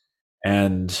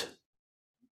 And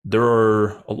there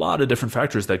are a lot of different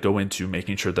factors that go into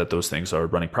making sure that those things are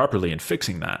running properly and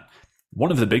fixing that. One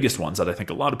of the biggest ones that I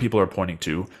think a lot of people are pointing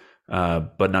to,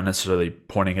 but not necessarily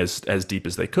pointing as deep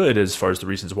as they could as far as the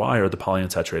reasons why, are the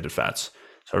polyunsaturated fats.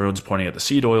 So everyone's pointing at the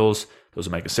seed oils, those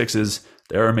omega-6s.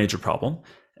 They're a major problem.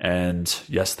 And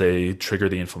yes, they trigger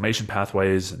the inflammation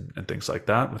pathways and things like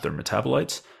that with their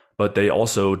metabolites, but they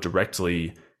also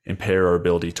directly impair our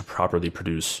ability to properly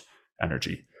produce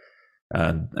energy.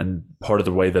 And part of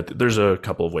the way that there's a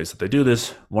couple of ways that they do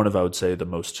this. One of, I would say, the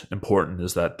most important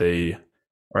is that they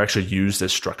are actually used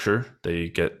as structure. They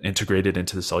get integrated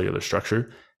into the cellular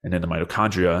structure. And in the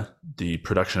mitochondria, the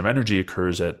production of energy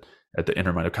occurs at the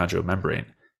inner mitochondrial membrane.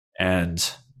 And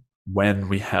when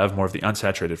we have more of the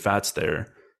unsaturated fats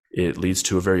there, it leads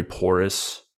to a very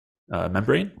porous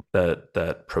membrane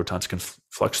that protons can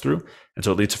flux through. And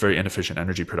so it leads to very inefficient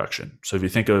energy production. So if you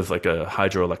think of like a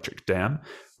hydroelectric dam,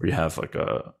 where you have like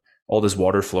all this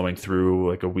water flowing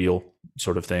through like a wheel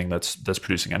sort of thing that's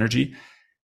producing energy,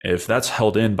 if that's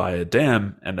held in by a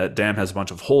dam and that dam has a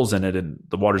bunch of holes in it and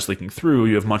the water's leaking through,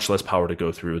 you have much less power to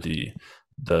go through the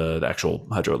actual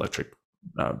hydroelectric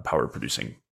power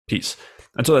producing piece.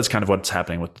 And so that's kind of what's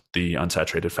happening with the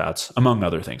unsaturated fats, among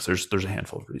other things. There's a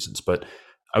handful of reasons, but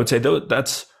I would say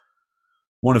that's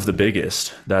one of the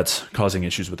biggest that's causing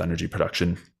issues with energy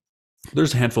production.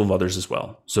 There's a handful of others as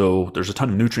well. So there's a ton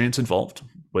of nutrients involved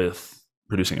with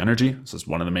producing energy. This is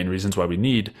one of the main reasons why we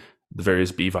need the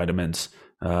various B vitamins,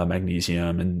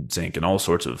 magnesium and zinc and all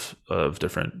sorts of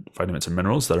different vitamins and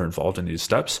minerals that are involved in these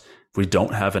steps. If we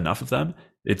don't have enough of them,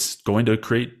 it's going to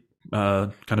create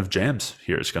kind of jams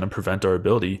here. It's going to prevent our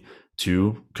ability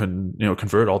to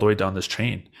convert all the way down this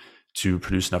chain to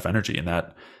produce enough energy. And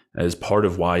that is part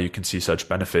of why you can see such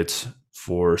benefits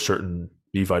for certain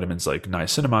B vitamins like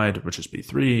niacinamide, which is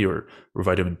B3, or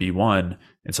vitamin B1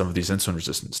 in some of these insulin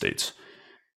resistant states,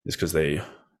 is because they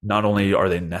not only are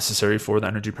they necessary for the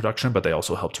energy production, but they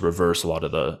also help to reverse a lot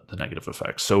of the negative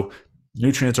effects. So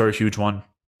nutrients are a huge one.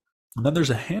 And then there's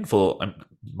a handful,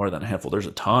 more than a handful, there's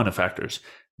a ton of factors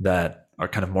that are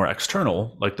kind of more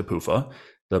external, like the PUFA,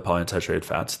 the polyunsaturated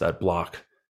fats, that block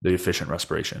the efficient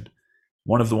respiration.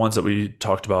 One of the ones that we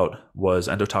talked about was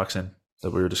endotoxin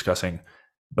that we were discussing,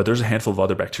 but there's a handful of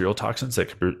other bacterial toxins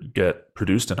that could get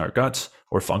produced in our guts,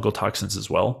 or fungal toxins as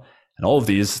well. And all of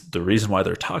these, the reason why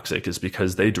they're toxic is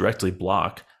because they directly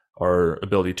block our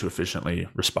ability to efficiently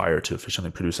respire, to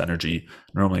efficiently produce energy,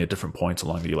 normally at different points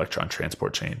along the electron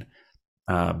transport chain.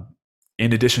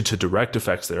 In addition to direct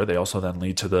effects there, they also then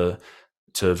lead to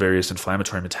various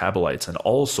inflammatory metabolites and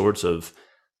all sorts of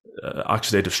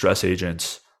oxidative stress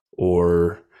agents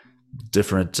or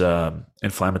different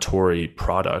inflammatory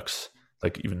products,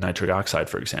 like even nitric oxide,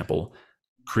 for example,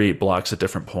 create blocks at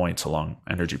different points along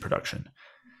energy production.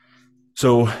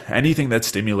 So anything that's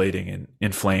stimulating an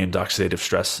inflamed oxidative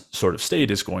stress sort of state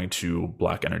is going to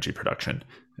block energy production.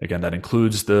 Again, that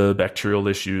includes the bacterial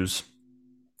issues,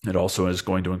 It also is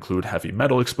going to include heavy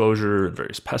metal exposure and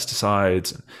various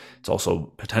pesticides. And it's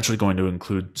also potentially going to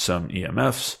include some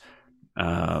EMFs.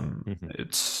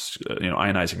 It's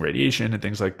ionizing radiation and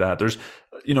things like that. There's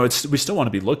we still want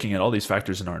to be looking at all these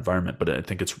factors in our environment, but I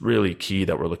think it's really key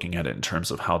that we're looking at it in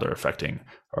terms of how they're affecting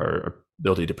our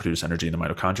ability to produce energy in the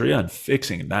mitochondria and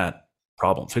fixing that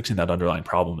underlying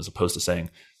problem, as opposed to saying,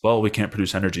 well, we can't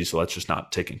produce energy, so let's just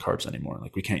not take in carbs anymore.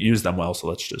 Like, we can't use them well, so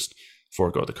let's just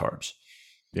forego the carbs.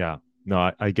 Yeah,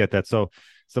 no, I get that. So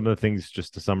some of the things,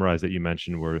 just to summarize, that you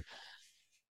mentioned were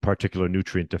particular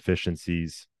nutrient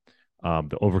deficiencies,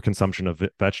 the overconsumption of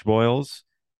vegetable oils,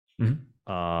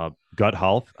 gut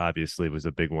health, obviously, was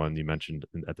a big one you mentioned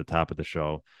at the top of the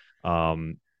show,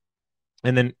 and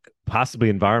then possibly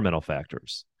environmental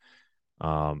factors.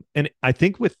 And I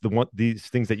think with these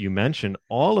things that you mentioned,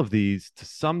 all of these to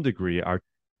some degree are,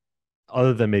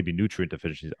 other than maybe nutrient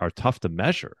deficiencies, are tough to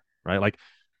measure, right? Like,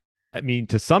 I mean,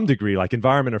 to some degree, like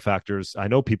environmental factors, I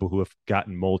know people who have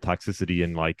gotten mold toxicity,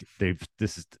 and like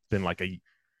this has been like a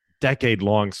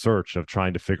decade-long search of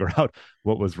trying to figure out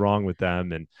what was wrong with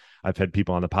them. And I've had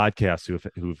people on the podcast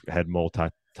who've had mold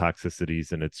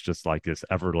toxicities, and it's just like this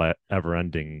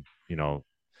ever-ending,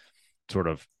 sort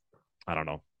of, I don't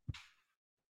know,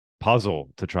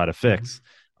 puzzle to try to fix.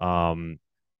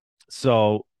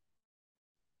 So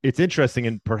it's interesting,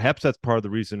 and perhaps that's part of the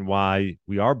reason why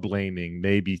we are blaming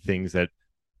maybe things that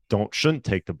shouldn't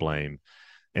take the blame.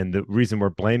 And the reason we're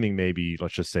blaming maybe,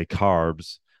 let's just say,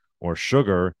 carbs or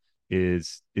sugar,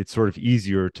 is it's sort of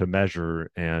easier to measure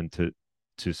and to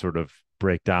sort of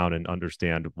break down and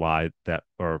understand why that,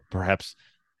 or perhaps,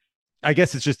 I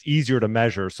guess it's just easier to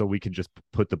measure, so we can just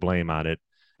put the blame on it,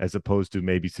 as opposed to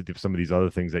maybe some of these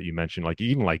other things that you mentioned, like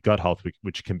even like gut health,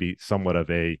 which can be somewhat of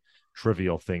a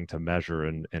trivial thing to measure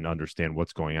and understand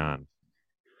what's going on.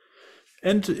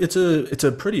 And it's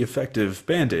a pretty effective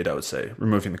Band-Aid, I would say,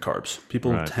 removing the carbs.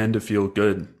 People tend to feel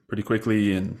good pretty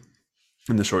quickly, and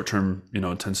in the short term,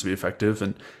 it tends to be effective.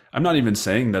 And I'm not even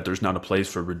saying that there's not a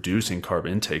place for reducing carb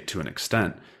intake to an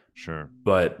extent. Sure.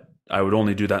 But I would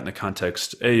only do that in the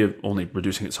context, A, of only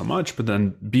reducing it so much, but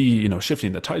then B,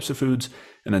 shifting the types of foods,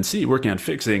 and then C, working on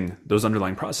fixing those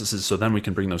underlying processes, so then we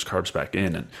can bring those carbs back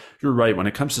in. And you're right, when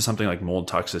it comes to something like mold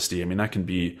toxicity, I mean, that can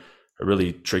be a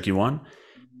really tricky one.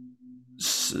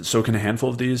 So can a handful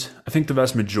of these. I think the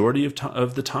vast majority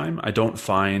of the time, I don't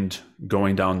find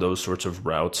going down those sorts of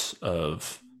routes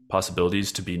of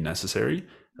possibilities to be necessary.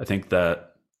 I think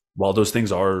that while those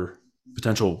things are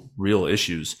potential real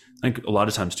issues, I think a lot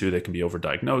of times too, they can be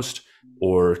overdiagnosed,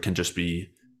 or can just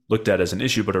be looked at as an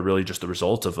issue, but are really just the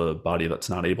result of a body that's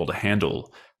not able to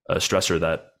handle a stressor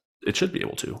that it should be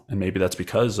able to. And maybe that's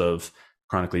because of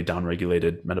chronically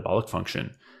downregulated metabolic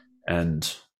function.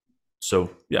 And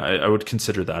so, yeah, I would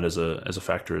consider that as a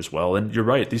factor as well. And you're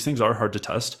right, these things are hard to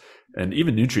test, and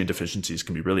even nutrient deficiencies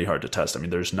can be really hard to test. I mean,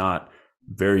 there's not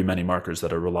very many markers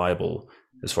that are reliable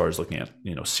as far as looking at,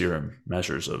 serum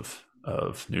measures of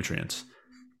nutrients.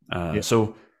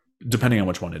 So depending on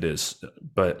which one it is,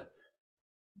 but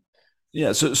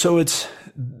yeah, so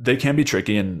they can be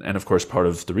tricky. And of course, part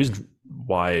of the reason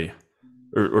why,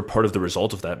 or part of the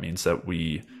result of that, means that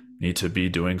we need to be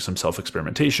doing some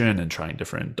self-experimentation and trying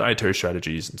different dietary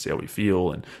strategies and see how we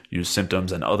feel, and use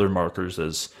symptoms and other markers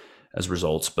as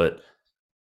results. But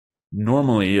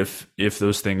normally, if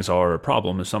those things are a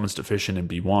problem, if someone's deficient in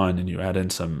B1 and you add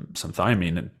in some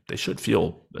thiamine, they should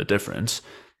feel a difference.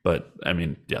 But I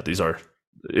mean, yeah,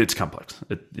 it's complex.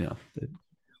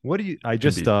 What do you? I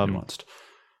just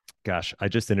gosh, I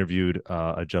just interviewed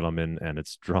a gentleman, and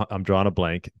I'm drawing a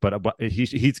blank, but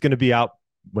he's going to be out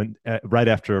when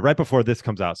right before this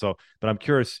comes out. So, but I'm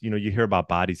curious. You hear about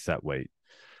body set weight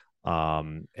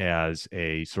as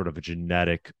a sort of a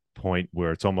genetic point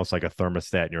where it's almost like a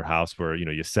thermostat in your house, where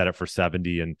you set it for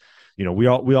 70, and we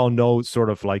all know sort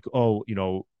of like, oh,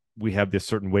 we have this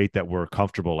certain weight that we're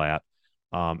comfortable at,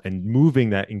 and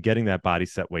moving that and getting that body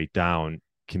set weight down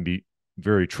can be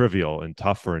very trivial and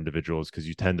tough for individuals, because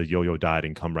you tend to yo-yo diet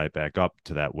and come right back up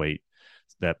to that weight,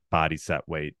 that body set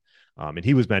weight. And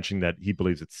he was mentioning that he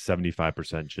believes it's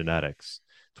 75% genetics,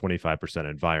 25%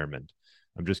 environment.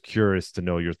 I'm just curious to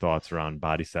know your thoughts around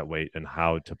body set weight, and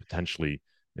how to potentially,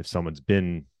 if someone's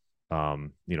been,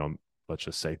 let's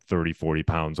just say 30, 40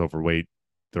 pounds overweight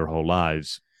their whole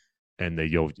lives, and they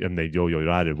yo-yo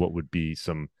dieted, what would be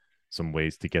some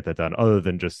ways to get that done, other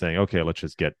than just saying, okay, let's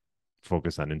just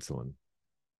focus on insulin?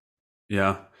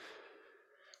 Yeah,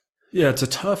 it's a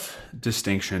tough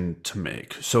distinction to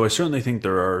make. So I certainly think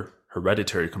there are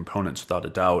hereditary components, without a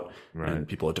doubt, right. And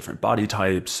people have different body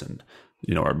types, and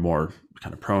are more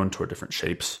kind of prone toward different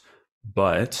shapes.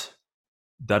 But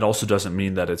that also doesn't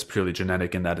mean that it's purely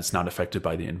genetic and that it's not affected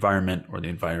by the environment or the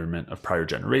environment of prior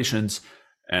generations.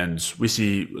 And we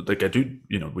see, like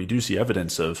we do see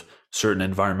evidence of certain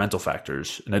environmental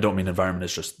factors. And I don't mean environment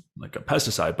as just like a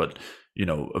pesticide, but,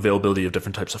 availability of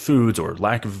different types of foods or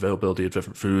lack of availability of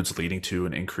different foods leading to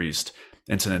an increased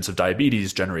incidence of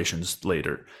diabetes generations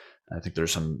later. I think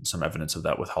there's some evidence of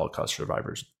that with Holocaust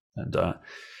survivors. And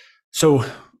so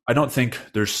I don't think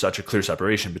there's such a clear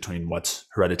separation between what's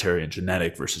hereditary and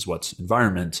genetic versus what's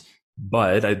environment.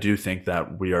 But I do think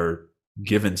that we are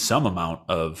given some amount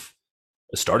of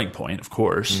a starting point, of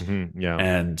course. Yeah.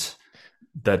 And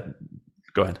that,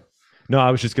 go ahead. No,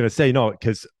 I was just going to say,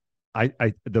 because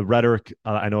the rhetoric,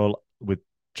 I know with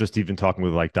just even talking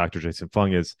with like Dr. Jason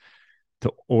Fung is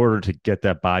to order to get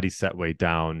that body set weight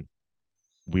down,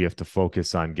 we have to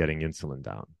focus on getting insulin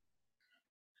down.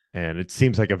 And it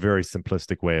seems like a very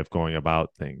simplistic way of going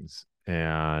about things.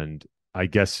 And I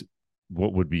guess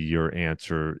what would be your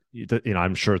answer?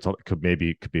 I'm sure it could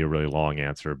be a really long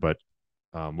answer, but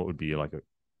what would be like a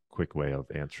quick way of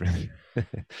answering?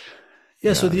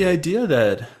 Yeah. So the idea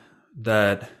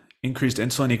that increased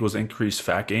insulin equals increased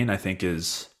fat gain, I think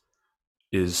is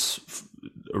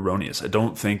erroneous. I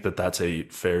don't think that that's a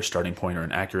fair starting point or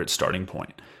an accurate starting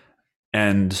point.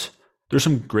 And there's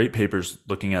some great papers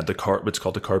looking at what's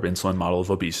called the carb insulin model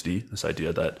of obesity, this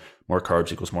idea that more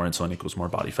carbs equals more insulin equals more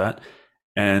body fat,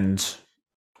 and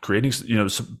creating,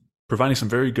 providing some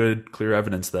very good, clear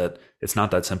evidence that it's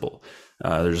not that simple.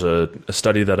 There's a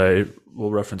study that I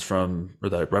will reference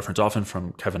that I reference often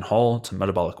from Kevin Hall. It's a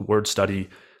metabolic ward study,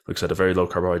 looks at a very low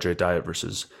carbohydrate diet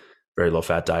versus very low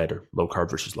fat diet, or low carb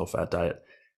versus low fat diet.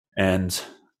 And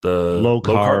the low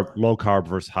carb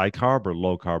versus high carb, or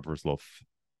low carb versus low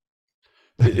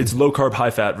it's low carb, high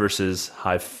fat versus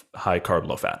high carb,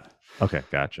 low fat. Okay,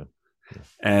 gotcha. Yeah.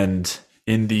 And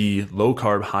in the low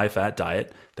carb, high fat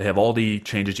diet, they have all the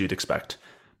changes you'd expect.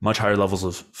 Much higher levels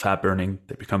of fat burning.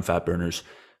 They become fat burners.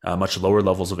 Much lower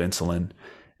levels of insulin.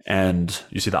 And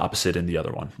you see the opposite in the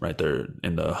other one, right? They're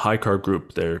in the high carb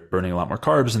group. They're burning a lot more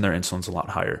carbs and their insulin's a lot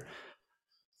higher.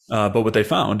 But what they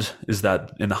found is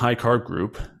that in the high carb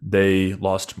group, they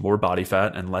lost more body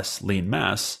fat and less lean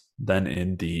mass than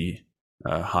in the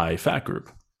high fat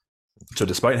group. So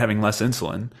despite having less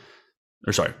insulin,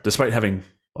 despite having,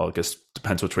 well, I guess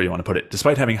depends which way you want to put it.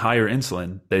 Despite having higher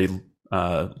insulin, they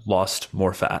lost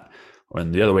more fat.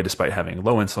 And the other way, despite having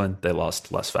low insulin, they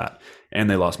lost less fat and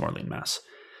they lost more lean mass.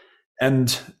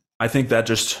 And I think that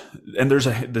this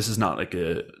is not like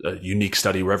a unique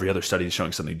study where every other study is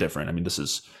showing something different. I mean,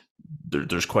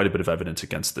 there's quite a bit of evidence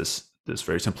against this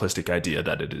very simplistic idea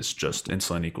that it is just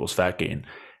insulin equals fat gain.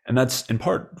 And that's in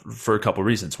part for a couple of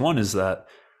reasons. One is that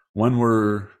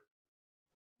carbs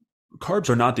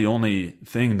are not the only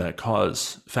thing that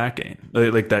cause fat gain,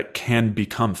 like that can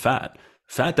become fat.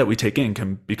 Fat that we take in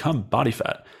can become body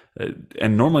fat.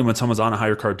 And normally when someone's on a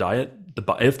higher carb diet,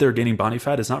 if they're gaining body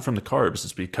fat, it's not from the carbs.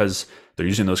 It's because they're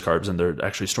using those carbs and they're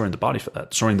actually storing the body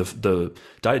fat, storing the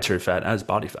dietary fat as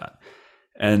body fat.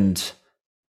 And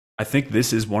I think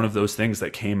this is one of those things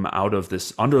that came out of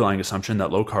this underlying assumption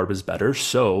that low carb is better.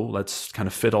 So let's kind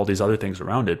of fit all these other things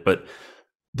around it. But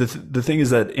the thing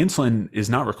is that insulin is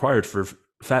not required for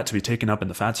fat to be taken up in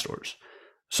the fat stores.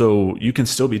 So you can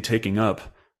still be taking up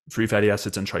free fatty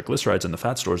acids and triglycerides in the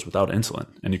fat stores without insulin,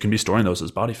 and you can be storing those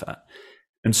as body fat.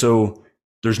 And so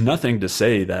there's nothing to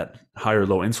say that high or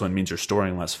low insulin means you're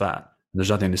storing less fat. There's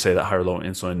nothing to say that high or low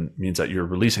insulin means that you're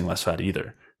releasing less fat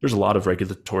either. There's a lot of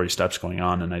regulatory steps going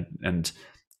on, and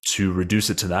to reduce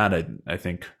it to that, I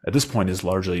think at this point is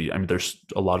largely, there's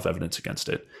a lot of evidence against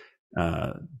it.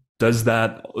 Does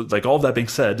that, like all of that being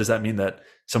said, does that mean that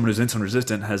someone who's insulin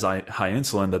resistant has high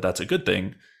insulin, that's a good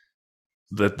thing?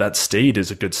 That state is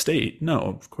a good state? No,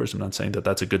 of course I'm not saying that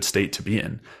that's a good state to be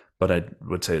in, but I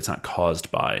would say it's not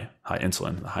caused by high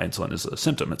insulin. The high insulin is a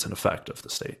symptom, it's an effect of the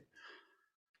state.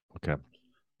 Okay,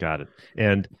 got it.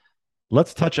 And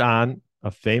let's touch on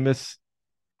a famous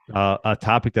a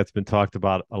topic that's been talked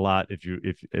about a lot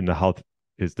if in the health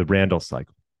is the Randle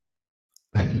cycle.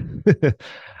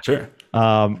 Sure.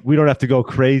 We don't have to go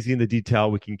crazy in the detail.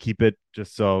 We can keep it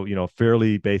just so,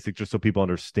 fairly basic, just so people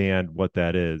understand what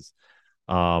that is.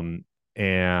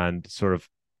 And sort of,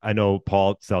 I know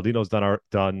Paul Saldino's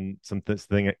done some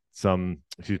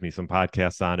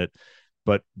podcasts on it,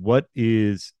 but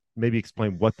maybe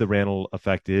explain what the Randle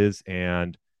effect is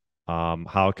and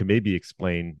how it can maybe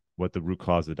explain what the root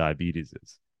cause of diabetes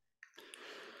is.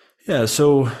 Yeah,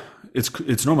 so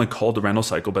it's normally called the Randle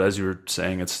cycle, but as you were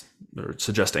saying,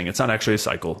 suggesting it's not actually a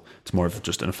cycle. It's more of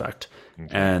just an effect.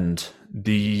 Okay. And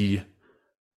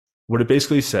what it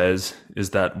basically says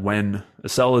is that when a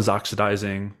cell is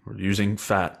oxidizing or using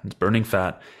fat, it's burning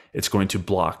fat, it's going to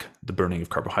block the burning of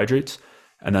carbohydrates,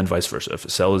 and then vice versa. If a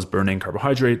cell is burning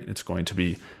carbohydrate, it's going to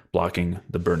be blocking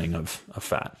the burning of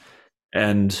fat.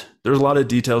 And there's a lot of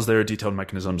details there, detailed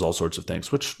mechanisms, all sorts of things,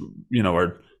 which,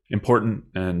 are important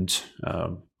and,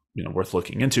 worth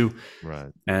looking into.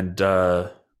 Right. And,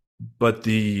 but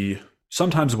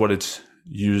sometimes what it's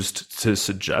used to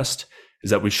suggest is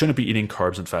that we shouldn't be eating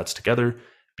carbs and fats together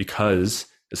because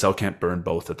the cell can't burn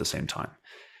both at the same time.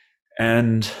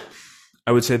 And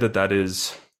I would say that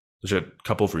there's a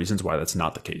couple of reasons why that's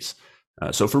not the case.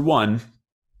 So for one,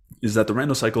 is that the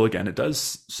Randle cycle, again, it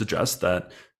does suggest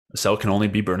that a cell can only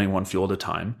be burning one fuel at a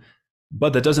time,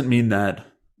 but that doesn't mean that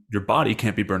your body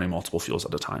can't be burning multiple fuels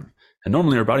at a time. And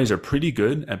normally our bodies are pretty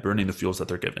good at burning the fuels that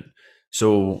they're given.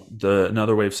 So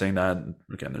another way of saying that,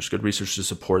 again, there's good research to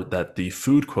support that the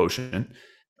food quotient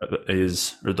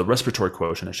or the respiratory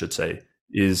quotient, I should say,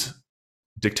 is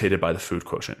dictated by the food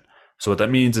quotient. So what that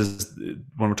means is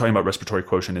when we're talking about respiratory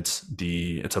quotient,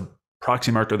 it's a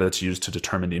proxy marker that's used to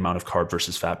determine the amount of carb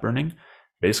versus fat burning.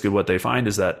 Basically what they find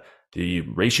is that the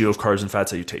ratio of carbs and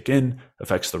fats that you take in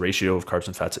affects the ratio of carbs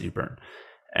and fats that you burn.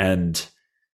 And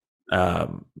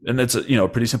it's a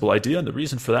pretty simple idea. And the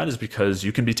reason for that is because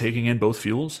you can be taking in both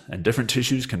fuels and different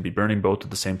tissues can be burning both at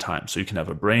the same time. So you can have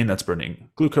a brain that's burning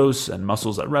glucose and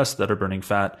muscles at rest that are burning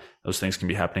fat. Those things can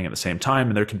be happening at the same time,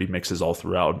 and there can be mixes all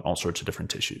throughout all sorts of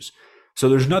different tissues. So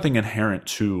there's nothing inherent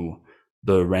to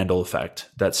the Randle effect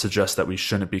that suggests that we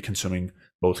shouldn't be consuming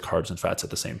both carbs and fats at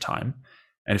the same time.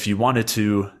 And if you wanted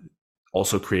to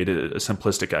also create a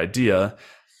simplistic idea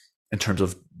in terms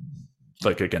of,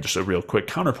 like, again, just a real quick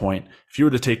counterpoint, if you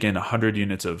were to take in 100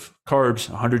 units of carbs,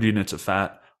 100 units of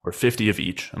fat, or 50 of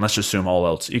each, and let's just assume all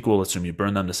else equal, let's assume you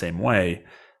burn them the same way,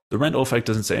 the Randle effect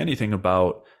doesn't say anything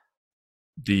about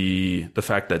the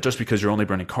fact that just because you're only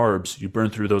burning carbs, you burn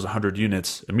through those 100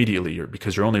 units immediately, or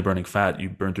because you're only burning fat, you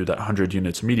burn through that 100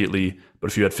 units immediately.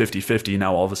 But if you had 50-50,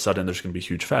 now all of a sudden there's going to be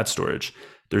huge fat storage.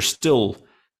 There's still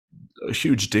a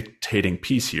huge dictating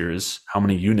piece here is how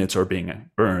many units are being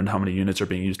burned, how many units are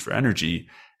being used for energy,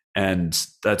 and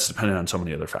that's dependent on so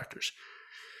many other factors.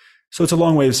 So it's a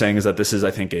long way of saying is that this is,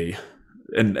 I think,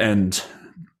 and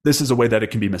this is a way that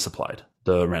it can be misapplied,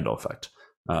 the Randle effect.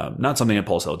 Not something that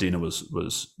Paul Saladino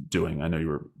was doing. I know you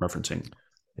were referencing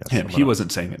him. He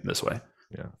wasn't saying it this way.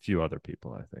 Yeah, a few other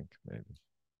people, I think, maybe.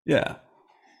 Yeah.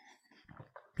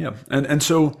 And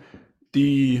so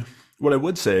what I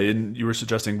would say, and you were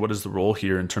suggesting what is the role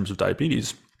here in terms of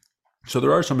diabetes. So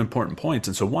there are some important points.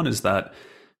 And so one is that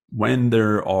when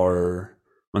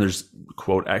there's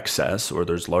quote excess or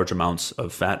there's large amounts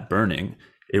of fat burning,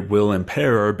 it will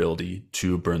impair our ability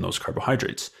to burn those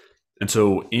carbohydrates. And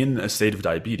so in a state of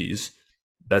diabetes,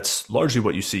 that's largely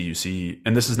what you see. You see,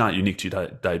 and this is not unique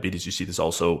to diabetes. You see this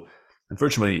also in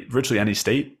virtually any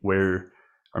state where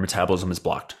our metabolism is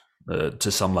blocked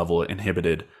to some level,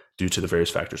 inhibited due to the various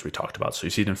factors we talked about. So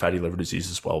you see it in fatty liver disease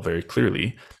as well, very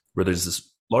clearly, where there's this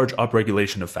large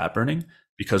upregulation of fat burning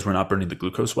because we're not burning the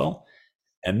glucose well.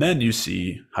 And then you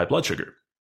see high blood sugar.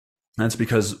 And that's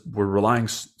because we're relying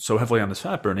so heavily on this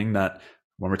fat burning that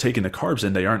when we're taking the carbs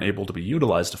in, they aren't able to be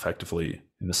utilized effectively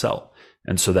in the cell.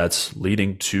 And so that's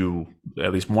leading to,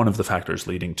 at least one of the factors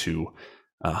leading to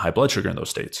high blood sugar in those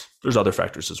states. There's other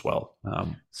factors as well.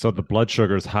 So the blood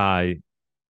sugar is high.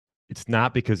 It's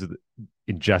not because of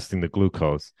ingesting the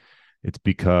glucose. It's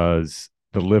because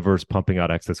the liver's pumping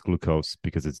out excess glucose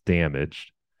because it's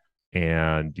damaged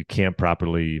and you can't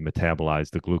properly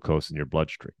metabolize the glucose in your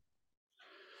bloodstream.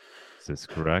 Is this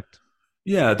correct?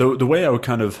 Yeah, the way I would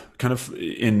kind of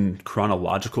in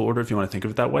chronological order, if you want to think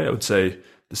of it that way, I would say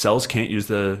the cells can't use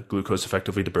the glucose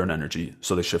effectively to burn energy,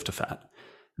 so they shift to fat.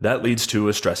 That leads to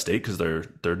a stress state because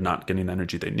they're not getting the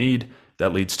energy they need.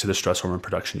 That leads to the stress hormone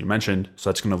production you mentioned. So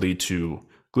that's going to lead to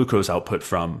glucose output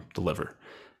from the liver,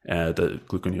 the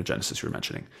gluconeogenesis you were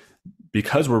mentioning.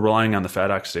 Because we're relying on the fat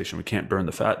oxidation, we can't burn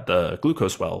the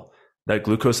glucose well. That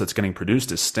glucose that's getting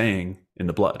produced is staying in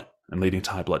the blood and leading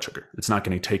to high blood sugar. It's not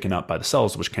getting taken up by the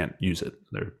cells, which can't use it.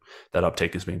 That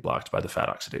uptake is being blocked by the fat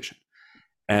oxidation.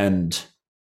 And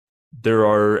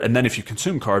then if you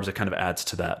consume carbs, it kind of adds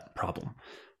to that problem.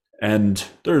 And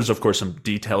there's, of course, some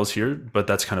details here, but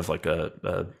that's kind of like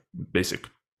a basic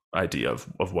idea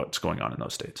of what's going on in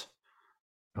those states.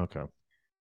 Okay.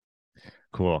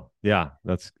 Cool. Yeah,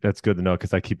 that's good to know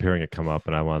because I keep hearing it come up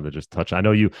and I wanted to just touch. I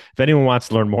know if anyone wants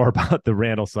to learn more about the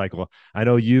Randle cycle, I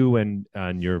know you and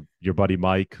your buddy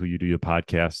Mike, who you do your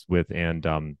podcast with, and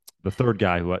the third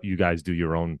guy who you guys do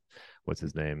your own, what's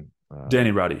his name?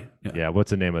 Danny Roddy. Yeah.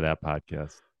 What's the name of that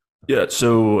podcast? Yeah,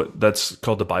 so that's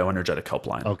called the Bioenergetic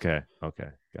Helpline. Okay. Okay.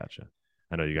 Gotcha.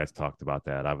 I know you guys talked about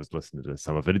that. I was listening to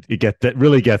some of it. That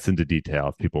really gets into detail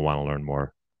if people want to learn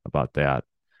more about that.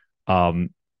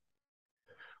 Um,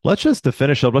 let's just to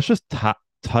finish up. Let's just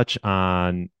touch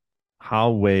on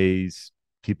how ways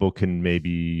people can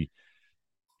maybe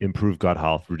improve gut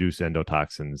health, reduce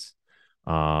endotoxins,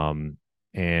 um,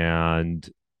 and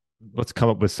let's come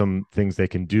up with some things they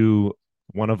can do.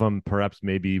 One of them, perhaps,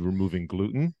 maybe removing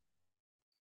gluten.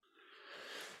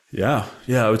 Yeah,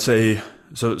 I would say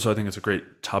so. So I think it's a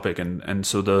great topic, and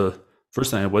so the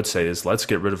first thing I would say is let's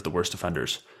get rid of the worst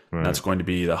offenders. And Right. that's going to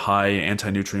be the high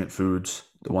anti-nutrient foods,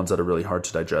 the ones that are really hard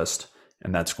to digest,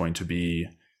 and that's going to be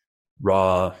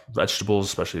raw vegetables,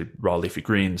 especially raw leafy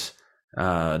greens,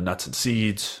 nuts and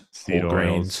seeds, Seed whole oils.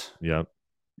 grains. Yep.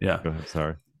 Yeah, Go ahead.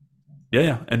 Sorry.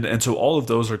 yeah, and so all of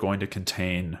those are going to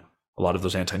contain a lot of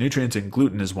those anti-nutrients, and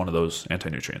gluten is one of those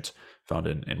anti-nutrients found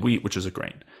in wheat, which is a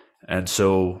grain. And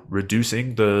so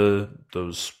reducing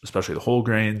those, especially the whole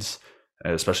grains,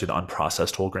 especially the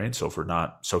unprocessed whole grains, so if we're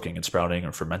not soaking and sprouting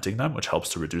or fermenting them, which helps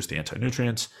to reduce the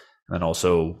anti-nutrients, and then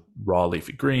also raw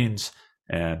leafy greens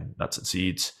and nuts and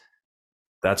seeds,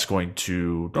 that's going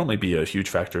to normally be a huge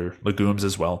factor. Legumes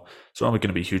as well. So normally going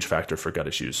to be a huge factor for gut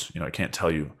issues. I can't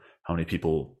tell you how many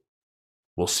people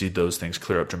we'll see those things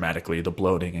clear up dramatically, the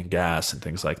bloating and gas and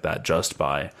things like that, just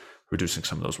by reducing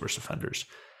some of those worst offenders.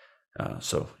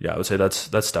 So yeah, I would say that's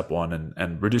step one,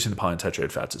 and reducing the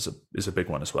polyunsaturated fats is a big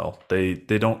one as well. They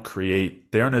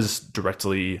aren't as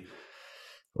directly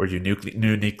or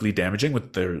uniquely damaging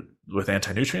with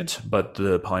anti nutrients, but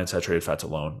the polyunsaturated fats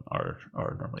alone are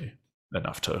normally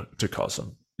enough to cause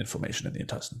some inflammation in the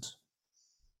intestines.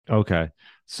 Okay.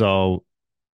 So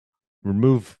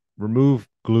remove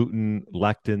gluten,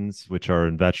 lectins, which are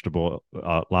in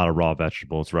a lot of raw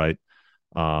vegetables, right?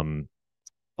 Um,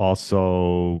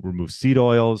 also remove seed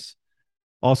oils.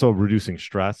 Also, reducing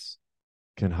stress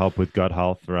can help with gut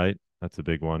health, right? That's a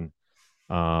big one.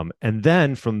 And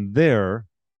then from there,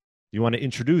 you want to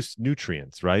introduce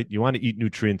nutrients, right? You want to eat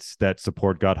nutrients that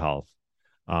support gut health.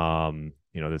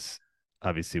 This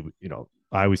obviously,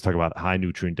 I always talk about high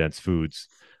nutrient dense foods.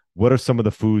 What are some of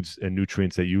the foods and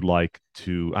nutrients that you like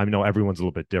to? I know everyone's a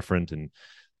little bit different, and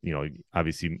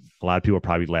obviously, a lot of people are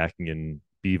probably lacking in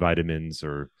B vitamins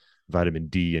or vitamin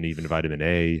D and even vitamin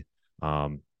A.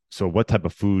 So, what type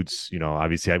of foods?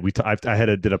 Obviously, did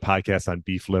a podcast on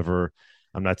beef liver.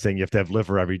 I'm not saying you have to have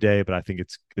liver every day, but I think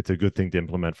it's a good thing to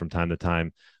implement from time to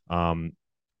time. Um,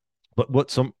 but what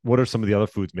are some of the other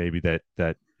foods maybe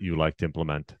that you like to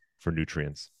implement for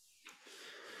nutrients?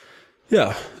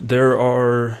 Yeah, there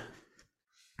are.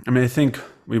 I mean, I think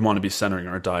we want to be centering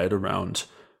our diet around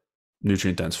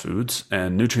nutrient dense foods,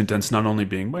 and nutrient dense not only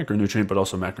being micronutrient but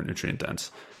also macronutrient dense,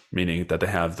 meaning that they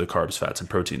have the carbs, fats, and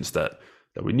proteins that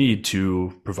we need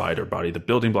to provide our body the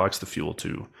building blocks, the fuel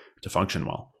to function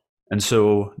well. And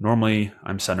so normally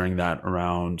I'm centering that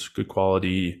around good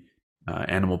quality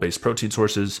animal-based protein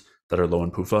sources that are low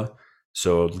in PUFA.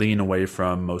 So lean away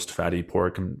from most fatty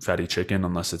pork and fatty chicken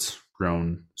unless it's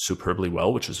grown superbly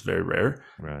well, which is very rare,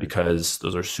 Right. because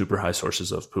those are super high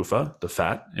sources of PUFA, the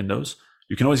fat in those.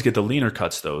 You can always get the leaner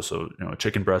cuts though. So, a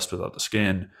chicken breast without the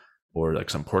skin or like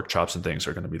some pork chops and things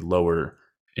are going to be lower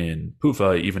in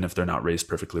PUFA, even if they're not raised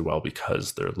perfectly well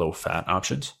because they're low fat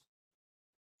options.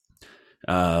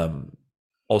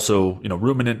 Also,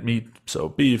 ruminant meat, so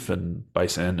beef and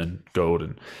bison and goat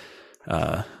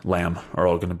and lamb are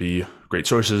all going to be great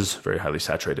sources, very highly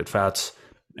saturated fats.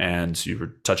 And you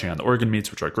were touching on the organ meats,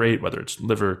 which are great, whether it's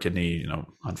liver, kidney,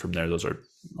 on from there, those are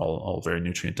all very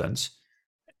nutrient dense.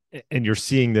 And you're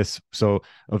seeing this, so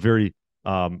a very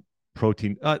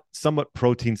somewhat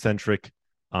protein centric,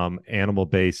 animal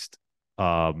based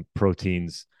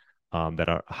proteins that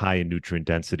are high in nutrient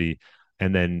density.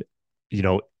 And then,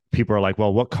 people are like,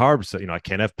 well, what carbs? I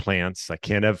can't have plants, I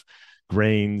can't have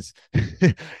grains.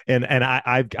 I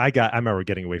remember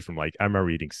getting away from, I remember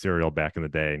eating cereal back in the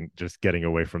day and just getting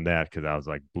away from that because I was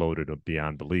like bloated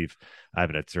beyond belief. I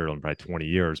haven't had cereal in probably 20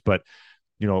 years, but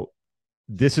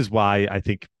this is why I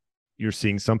think you're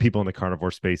seeing some people in the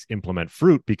carnivore space implement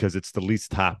fruit, because it's the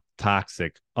least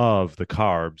toxic of the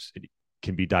carbs. It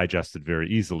can be digested very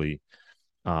easily.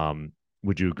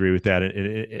 Would you agree with that?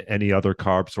 Any other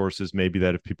carb sources maybe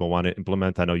that if people want to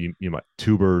implement? I know you might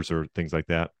tubers or things like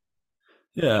that.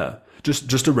 Yeah, just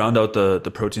to round out the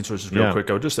protein sources real Yeah. quick,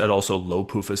 I would just add also low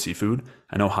PUFA seafood.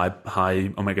 I know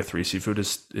high omega-3 seafood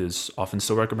is often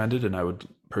still recommended, and I would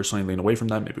personally lean away from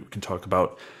that. Maybe we can talk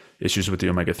about issues with the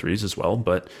omega-3s as well.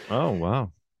 But Oh,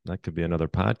 wow. That could be another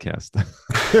podcast.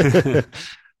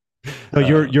 So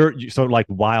you're so like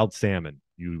wild salmon.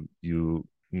 You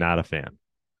not a fan.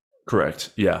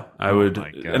 Correct. Yeah, I Oh would.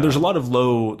 my God. And there's a lot of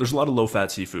low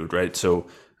fat seafood, right? So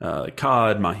like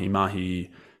cod, mahi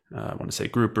mahi, I want to say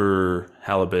grouper,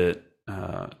 halibut,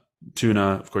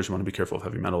 tuna. Of course, you want to be careful of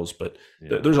heavy metals, but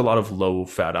Yeah. there's a lot of low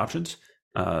fat options.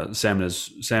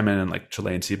 Salmon and like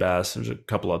Chilean sea bass. There's a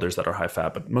couple others that are high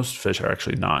fat, but most fish are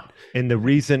actually not. And the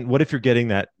reason, what if you're getting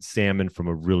that salmon from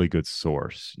a really good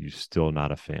source? You're still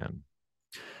not a fan.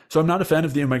 So I'm not a fan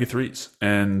of the omega-3s,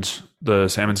 and the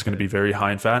salmon's going to be very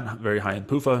high in fat, very high in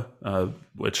PUFA,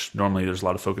 which normally there's a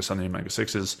lot of focus on the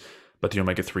omega-6s, but the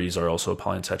omega-3s are also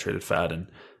polyunsaturated fat, and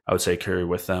I would say carry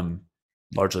with them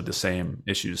largely the same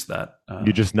issues that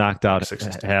You just knocked out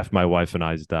omega-6s do. half my wife and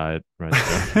I's diet right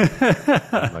there.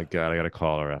 Oh my God, I got to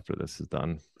call her after this is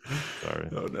done. Sorry.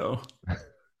 Oh no.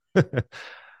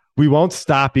 We won't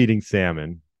stop eating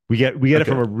salmon. We get it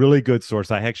from Okay. a really good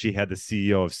source. I actually had the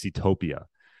CEO of Seatopia,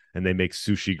 and they make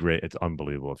sushi grade. It's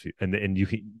unbelievable. If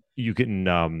you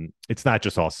can it's not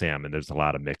just all salmon. There's a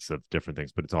lot of mix of different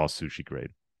things, but it's all sushi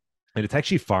grade, and it's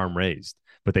actually farm raised.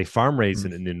 But they farm raised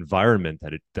in an environment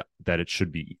that it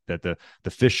should be, that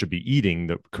the fish should be eating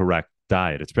the correct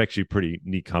diet. It's actually a pretty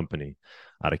neat company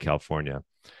out of California.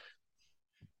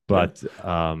 But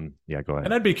yeah, go ahead.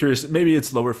 And I'd be curious, maybe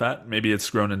it's lower fat, maybe it's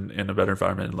grown in a better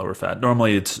environment and lower fat.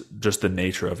 Normally it's just the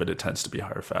nature of it. It tends to be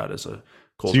higher fat as a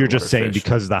cold. So you're just saying fish.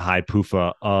 because of the high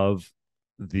PUFA of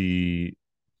the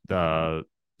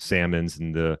salmons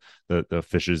and the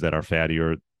fishes that are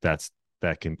fattier,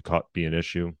 that can be an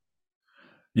issue.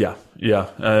 Yeah, yeah.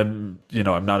 I'm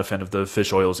not a fan of the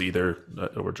fish oils either,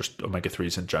 or just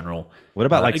omega-3s in general. What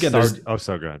about like again,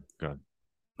 so go ahead. Go ahead.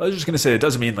 I was just going to say, it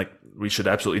doesn't mean like we should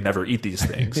absolutely never eat these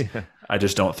things. Yeah, I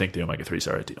just don't think the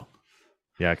omega-3s are ideal.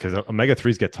 yeah, because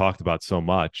omega-3s get talked about so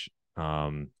much.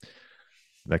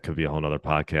 That could be a whole nother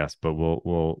podcast, but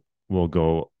we'll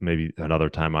go maybe another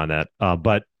time on that.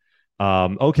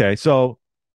 Okay, so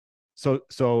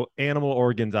animal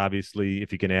organs, obviously,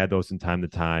 if you can add those from time to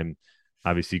time,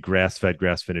 obviously grass-fed,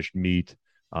 grass-finished meat,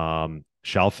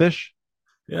 shellfish,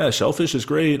 Yeah, shellfish is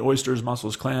great. Oysters,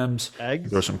 mussels, clams. eggs.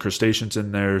 Throw some crustaceans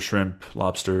in there, shrimp,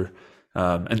 lobster.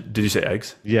 And did you say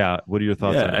eggs? Yeah, what are your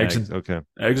thoughts Yeah, on eggs eggs? Okay.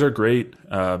 Eggs are great.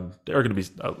 They're going to be,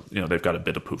 they've got a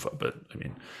bit of PUFA, but I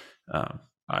mean,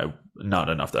 I not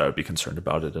enough that I would be concerned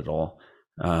about it at all.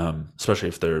 Especially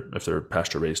if they're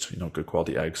pasture raised, good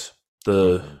quality eggs.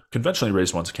 The conventionally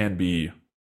raised ones can be,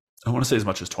 I want to say as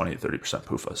much as 20 to 30%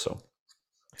 PUFA. So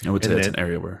I would say it's an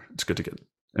area where it's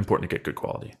important to get good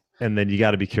quality. And then you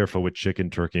got to be careful with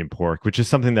chicken, turkey, and pork, which is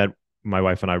something that my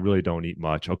wife and I really don't eat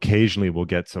much. Occasionally we'll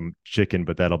get some chicken,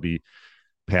 but that'll be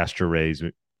pasture raised.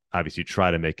 We obviously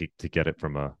try to get it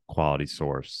from a quality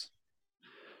source.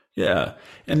 Yeah.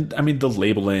 And I mean, the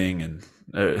labeling and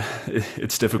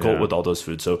it's difficult with all those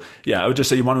foods. So yeah, I would just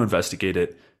say you want to investigate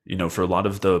it. For a lot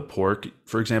of the pork,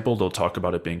 for example, they'll talk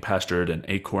about it being pastured and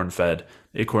acorn fed.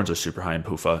 Acorns are super high in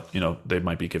PUFA. They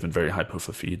might be given very high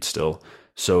PUFA feed still.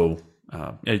 So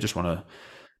you just want to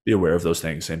be aware of those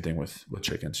things. Same thing with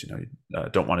chickens. You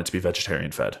don't want it to be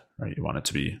vegetarian fed, right? You want it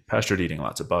to be pastured, eating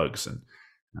lots of bugs and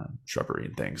shrubbery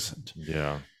and things.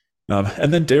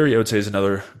 And then dairy, I would say, is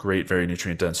another great, very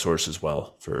nutrient dense source as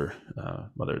well for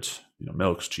whether it's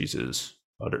milks, cheeses,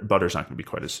 butter. Butter's not going to be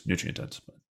quite as nutrient dense.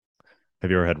 But. Have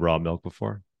you ever had raw milk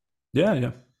before?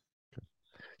 Yeah.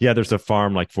 Yeah, there's a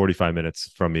farm like 45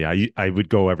 minutes from me. I would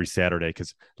go every Saturday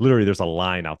because literally there's a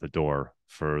line out the door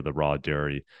for the raw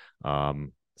dairy.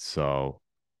 So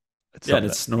and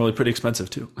it's normally pretty expensive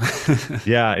too.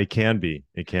 Yeah, it can be.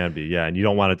 Yeah, and you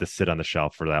don't want it to sit on the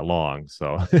shelf for that long.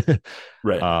 So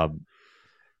right.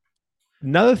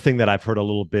 Another thing that I've heard a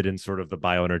little bit in sort of the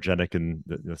bioenergetic and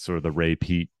the sort of the Ray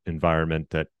Peat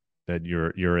environment that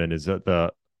you're in is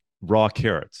the raw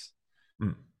carrots.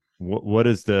 What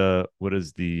is the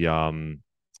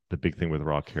big thing with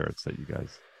raw carrots that you guys?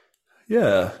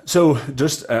 Yeah. So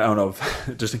just, I don't know,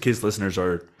 just in case listeners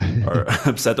are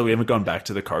upset that we haven't gone back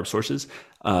to the carb sources,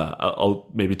 I'll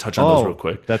maybe touch on those real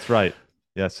quick. That's right.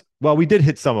 Yes. Well, we did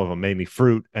hit some of them, mainly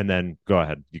fruit, and then go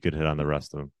ahead. You could hit on the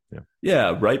rest of them. Yeah.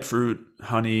 Yeah. Ripe fruit,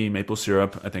 honey, maple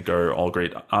syrup, I think are all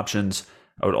great options.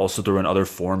 I would also throw in other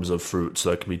forms of fruit.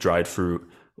 So that can be dried fruit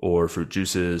or fruit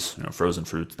juices, frozen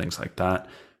fruits, things like that.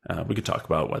 We could talk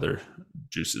about whether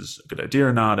juice is a good idea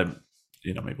or not. And,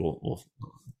 maybe we'll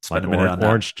spend a minute on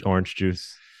that. Orange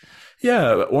juice.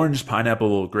 Yeah. Orange,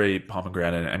 pineapple, grape,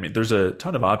 pomegranate. I mean, there's a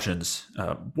ton of options.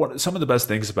 Some of the best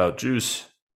things about juice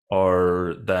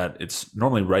are that it's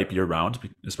normally ripe year round,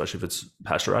 especially if it's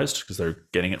pasteurized, because they're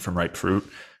getting it from ripe fruit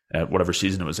at whatever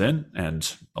season it was in.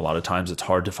 And a lot of times it's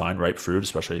hard to find ripe fruit,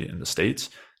 especially in the States,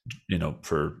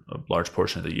 for a large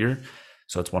portion of the year.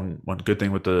 So that's one good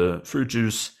thing with the fruit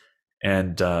juice,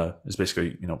 and is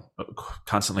basically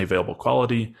constantly available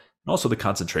quality, and also the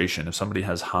concentration. If somebody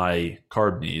has high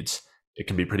carb needs, it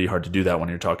can be pretty hard to do that when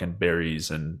you're talking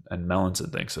berries and melons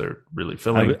and things that are really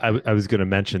filling. I was going to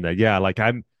mention that. Yeah, like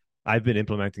I've been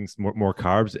implementing some more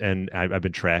carbs, and I've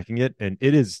been tracking it, and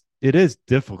it is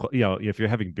difficult. If you're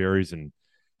having berries and,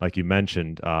 like you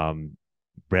mentioned,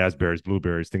 raspberries,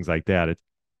 blueberries, things like that.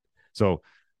 So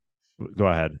go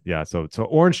ahead. Yeah. So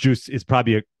orange juice is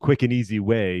probably a quick and easy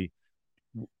way.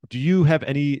 Do you have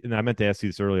any, and I meant to ask you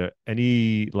this earlier,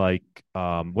 any like,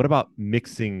 what about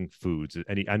mixing foods?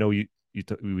 I know we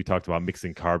talked about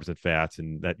mixing carbs and fats,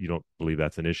 and that you don't believe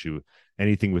that's an issue.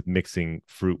 Anything with mixing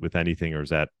fruit with anything, or is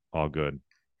that all good?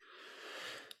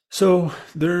 So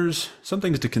there's some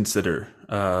things to consider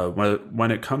when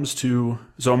it comes to.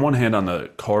 So on one hand, on the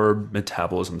carb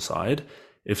metabolism side,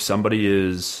 if somebody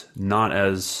is not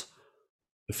as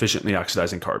efficiently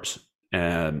oxidizing carbs,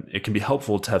 and it can be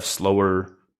helpful to have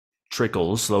slower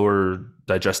trickles, slower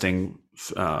digesting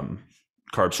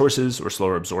carb sources, or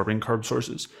slower absorbing carb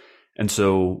sources. And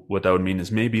so what that would mean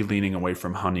is maybe leaning away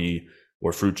from honey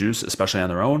or fruit juice, especially on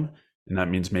their own. And that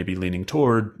means maybe leaning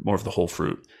toward more of the whole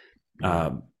fruit.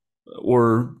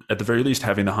 Or at the very least,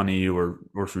 having the honey or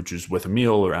fruit juice with a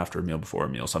meal, or after a meal, before a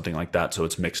meal, something like that. So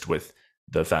it's mixed with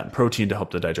the fat and protein to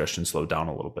help the digestion slow down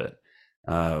a little bit.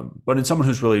 But in someone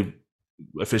who's really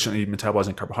efficiently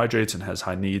metabolizing carbohydrates and has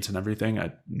high needs and everything,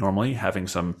 normally having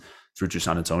some fruit juice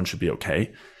on its own should be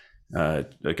okay.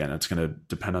 Again, it's going to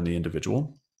depend on the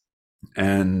individual.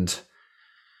 And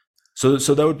so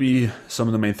that would be some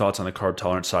of the main thoughts on the carb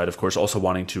tolerance side. Of course, also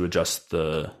wanting to adjust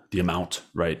the amount,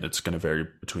 right? It's going to vary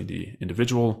between the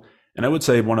individual. And I would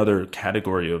say one other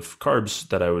category of carbs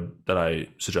that I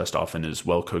suggest often is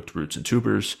well-cooked roots and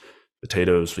tubers,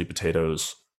 potatoes, sweet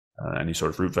potatoes, any sort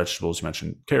of root vegetables. You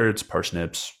mentioned carrots,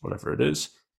 parsnips, whatever it is.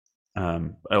 I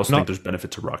also think there's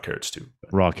benefit to raw carrots too.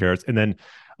 Raw carrots. And then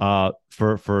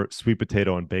for sweet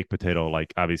potato and baked potato,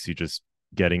 like obviously just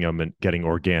getting them and getting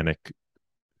organic,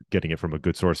 getting it from a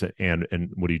good source. And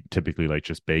what do you typically like?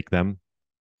 Just bake them?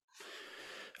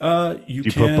 Do you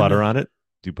put butter on it?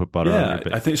 Do you put butter on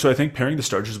it? I think pairing the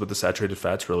starches with the saturated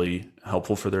fats really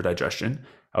helpful for their digestion.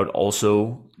 I would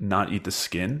also not eat the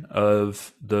skin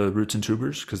of the roots and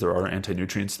tubers because there are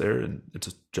anti-nutrients there, and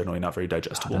it's generally not very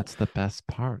digestible. Oh, that's the best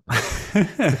part.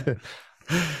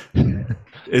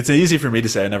 It's easy for me to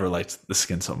say I never liked the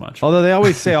skin so much. Although they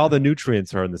always say all the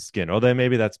nutrients are in the skin. Although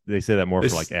maybe they say that more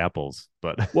for like apples,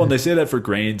 but well, and they say that for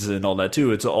grains and all that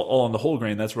too. It's all on the whole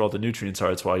grain. That's where all the nutrients are.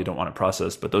 That's why you don't want it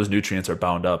processed. But those nutrients are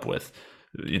bound up with,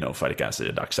 phytic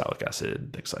acid, oxalic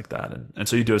acid, things like that. And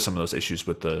so you do have some of those issues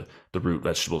with the root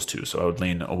vegetables too. So I would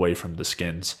lean away from the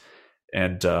skins.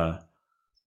 And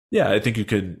I think you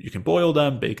can boil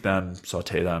them, bake them,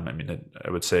 saute them. I mean, I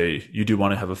would say you do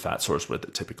want to have a fat source with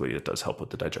it. Typically, it does help with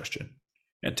the digestion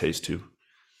and taste too.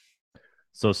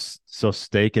 So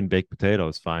steak and baked potato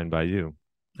is fine by you.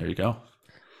 There you go.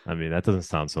 I mean, that doesn't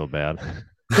sound so bad.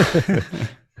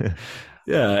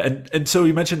 Yeah, and so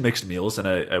you mentioned mixed meals, and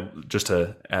I just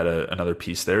to add another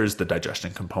piece there is the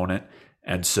digestion component.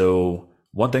 And so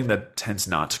one thing that tends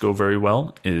not to go very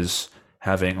well is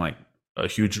having like a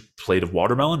huge plate of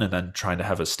watermelon and then trying to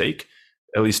have a steak.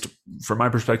 At least from my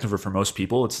perspective, or for most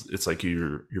people, it's like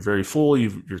you're very full.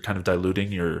 You're kind of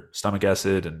diluting your stomach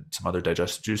acid and some other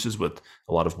digestive juices with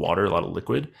a lot of water, a lot of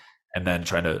liquid, and then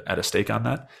trying to add a steak on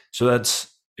that. So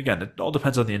that's, again, it all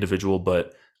depends on the individual,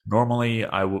 but normally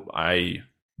I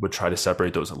would try to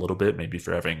separate those a little bit. Maybe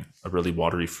for having a really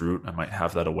watery fruit, I might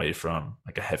have that away from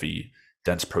like a heavy,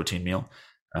 dense protein meal.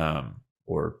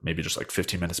 Or maybe just like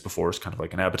 15 minutes before is kind of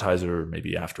like an appetizer, or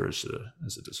maybe after as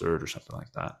a dessert or something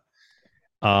like that.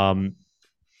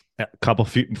 A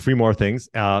three more things.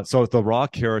 So the raw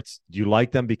carrots, do you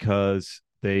like them because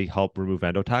they help remove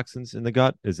endotoxins in the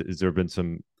gut? Is there been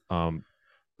some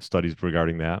studies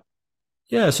regarding that?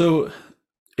 Yeah, so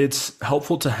it's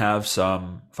helpful to have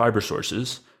some fiber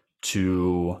sources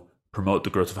to promote the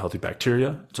growth of healthy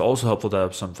bacteria. It's also helpful to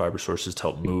have some fiber sources to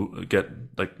help get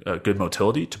like a good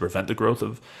motility to prevent the growth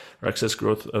of or excess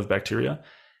growth of bacteria.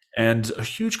 And a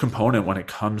huge component when it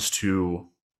comes to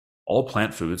all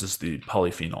plant foods is the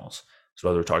polyphenols. So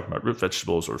whether we're talking about root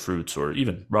vegetables or fruits or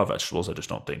even raw vegetables, I just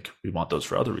don't think we want those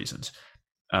for other reasons.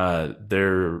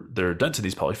 They're dense in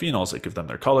these polyphenols that give them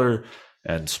their color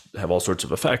and have all sorts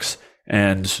of effects.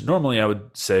 And normally I would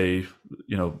say,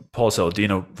 Paul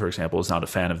Saladino, for example, is not a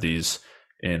fan of these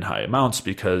in high amounts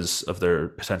because of their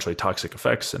potentially toxic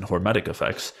effects and hormetic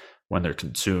effects when they're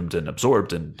consumed and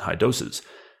absorbed in high doses.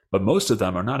 But most of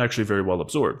them are not actually very well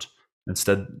absorbed.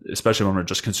 Instead, especially when we're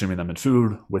just consuming them in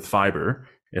food with fiber,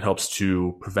 it helps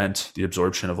to prevent the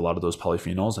absorption of a lot of those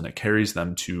polyphenols, and it carries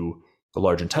them to the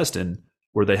large intestine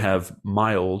where they have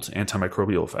mild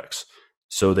antimicrobial effects.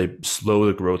 So they slow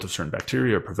the growth of certain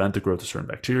bacteria or prevent the growth of certain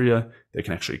bacteria. They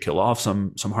can actually kill off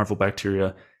some harmful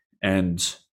bacteria,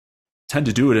 and tend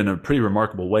to do it in a pretty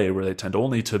remarkable way where they tend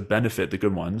only to benefit the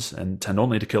good ones and tend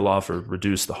only to kill off or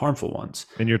reduce the harmful ones.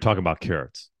 And you're talking about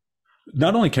carrots.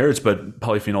 Not only carrots, but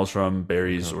polyphenols from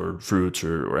berries or fruits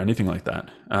or anything like that.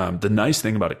 The nice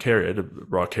thing about a carrot, a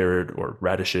raw carrot or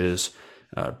radishes,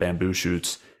 bamboo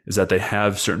shoots, is that they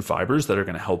have certain fibers that are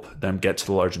going to help them get to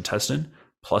the large intestine.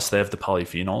 Plus, they have the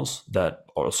polyphenols that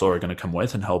also are going to come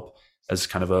with and help as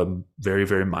kind of a very,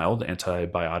 very mild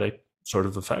antibiotic sort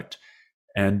of effect.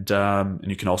 And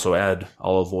you can also add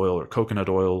olive oil or coconut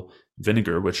oil,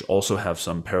 vinegar, which also have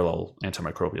some parallel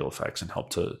antimicrobial effects and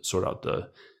help to sort out the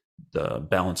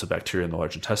balance of bacteria in the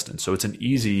large intestine. So it's an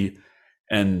easy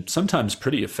and sometimes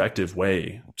pretty effective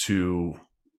way to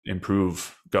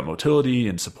improve gut motility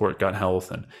and support gut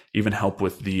health, and even help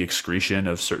with the excretion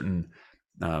of certain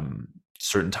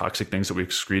toxic things that we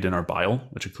excrete in our bile,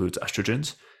 which includes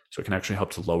estrogens. So it can actually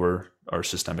help to lower our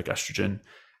systemic estrogen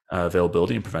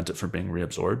availability and prevent it from being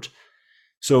reabsorbed.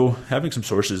 So having some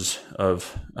sources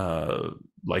of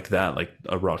like that, like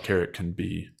a raw carrot, can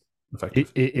be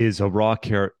effective. It is a raw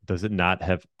carrot. Does it not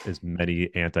have as many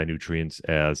anti-nutrients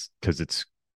as, because it's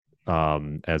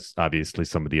as obviously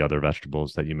some of the other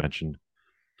vegetables that you mentioned?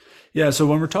 Yeah, so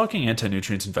when we're talking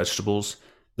anti-nutrients in vegetables,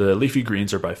 the leafy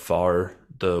greens are by far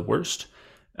the worst.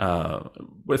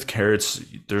 With carrots,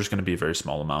 there's going to be a very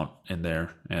small amount in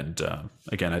there, and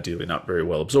again, ideally not very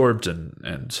well absorbed,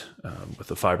 and with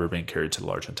the fiber being carried to the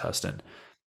large intestine.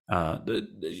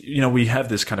 We have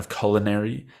this kind of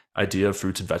culinary idea of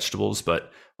fruits and vegetables,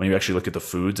 but when you actually look at the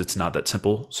foods, it's not that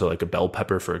simple. So like a bell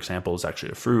pepper, for example, is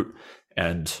actually a fruit,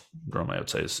 and normally I would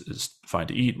say is fine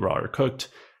to eat raw or cooked.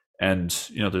 And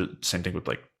the same thing with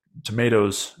like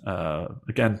tomatoes.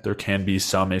 Again, there can be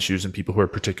some issues in people who are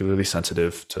particularly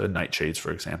sensitive to nightshades,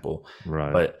 for example.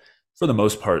 Right. But for the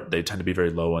most part, they tend to be very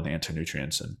low on the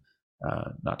anti-nutrients and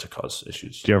not to cause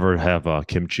issues. Do you ever have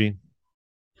kimchi?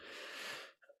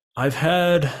 I've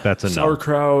had That's a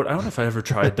sauerkraut. I don't know if I ever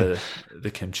tried the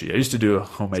kimchi. I used to do a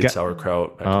homemade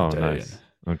sauerkraut back in the day. Nice.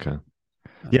 Okay.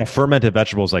 Yeah, fermented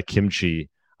vegetables like kimchi.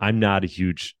 I'm not a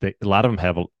huge. A lot of them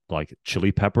have like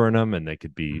chili pepper in them, and they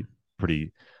could be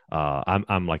pretty.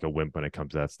 I'm like a wimp when it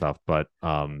comes to that stuff, but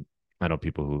I know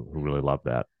people who really love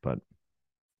that. But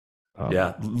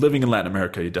yeah, living in Latin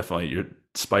America, your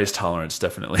spice tolerance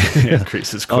definitely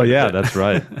increases. Oh yeah, that's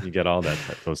right. You get all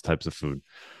those types of food.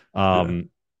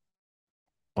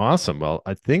 Awesome. Well,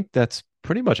 I think that's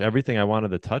pretty much everything I wanted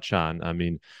to touch on. I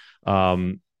mean,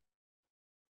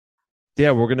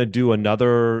 yeah, we're going to do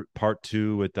another part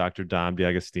 2 with Dr. Dom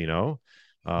D'Agostino.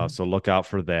 So look out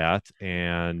for that.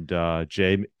 And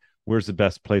Jay, where's the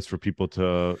best place for people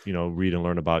to, read and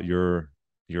learn about your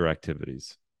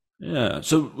activities? Yeah.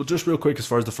 So just real quick, as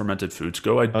far as the fermented foods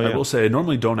go, I will say I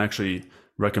normally don't actually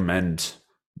recommend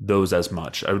those as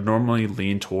much. I would normally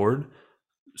lean toward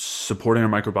supporting our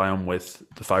microbiome with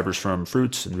the fibers from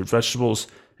fruits and root vegetables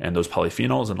and those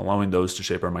polyphenols, and allowing those to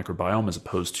shape our microbiome, as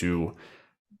opposed to,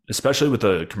 especially with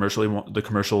the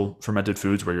commercial fermented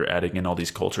foods where you're adding in all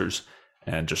these cultures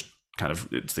and just kind of,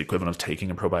 it's the equivalent of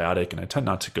taking a probiotic. And I tend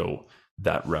not to go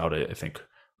that route. I think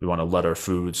we want to let our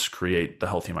foods create the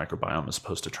healthy microbiome as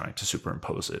opposed to trying to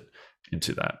superimpose it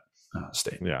into that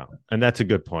state. Yeah. And that's a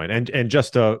good point. And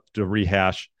just to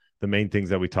rehash the main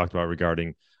things that we talked about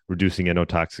regarding reducing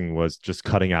endotoxin was just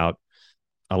cutting out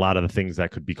a lot of the things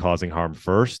that could be causing harm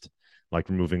first, like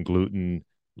removing gluten,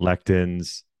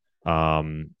 lectins,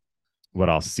 what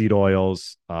else? Seed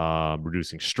oils,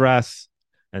 reducing stress.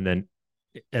 And then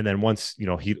once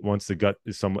the gut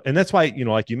is somewhat, and that's why,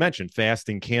 like you mentioned,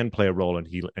 fasting can play a role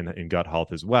in gut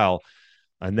health as well.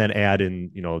 And then add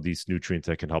in, these nutrients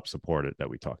that can help support it that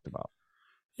we talked about.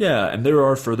 Yeah. And there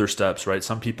are further steps, right?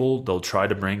 Some people, they'll try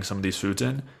to bring some of these foods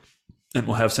in and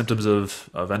will have symptoms of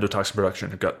endotoxin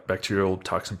production or gut bacterial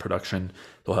toxin production.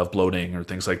 They'll have bloating or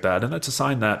things like that. And that's a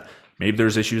sign that maybe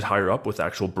there's issues higher up with the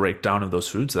actual breakdown of those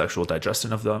foods, the actual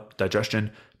digestion of the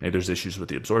digestion. Maybe there's issues with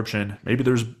the absorption. Maybe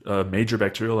there's a major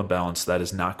bacterial imbalance that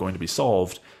is not going to be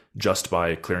solved just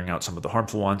by clearing out some of the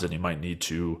harmful ones. And you might need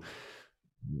to,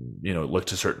 look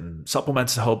to certain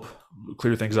supplements to help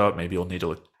clear things out. Maybe you'll need to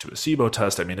look to a SIBO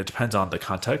test. I mean, it depends on the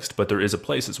context, but there is a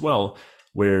place as well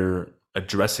where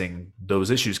addressing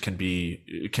those issues can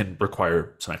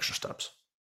require some extra steps.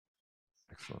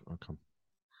 Excellent. Okay.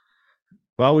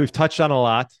 Well, we've touched on a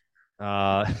lot.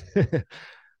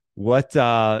 What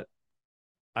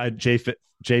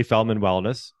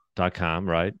jfeldmanwellness.com,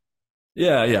 right?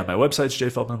 Yeah. My website's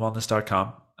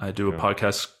jfeldmanwellness.com. I do a Yeah.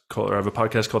 podcast I have a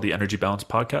podcast called the Energy Balance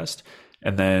Podcast.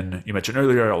 And then you mentioned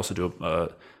earlier, I also do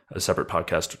a separate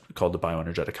podcast called the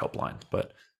Bioenergetic Helpline.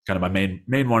 But kind of my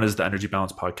main one is the Energy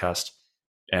Balance Podcast,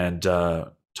 and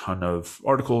a ton of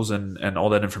articles and all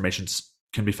that information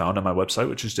can be found on my website,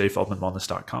 which is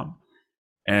jfeldmanwellness.com.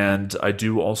 And I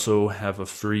do also have a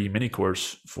free mini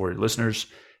course for listeners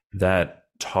that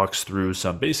talks through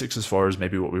some basics as far as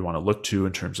maybe what we want to look to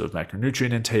in terms of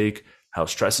macronutrient intake, how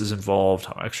stress is involved,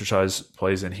 how exercise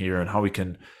plays in here, and how we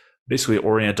can basically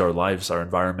orient our lives, our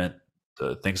environment,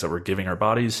 the things that we're giving our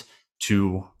bodies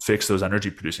to fix those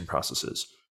energy producing processes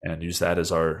and use that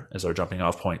as our jumping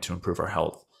off point to improve our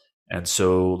health. And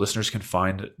so listeners can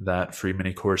find that free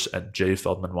mini course at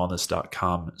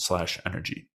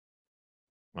jfeldmanwellness.com/energy.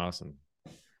 Awesome.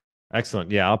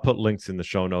 Excellent. Yeah, I'll put links in the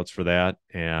show notes for that.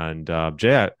 And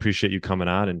Jay, I appreciate you coming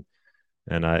on,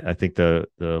 and I think the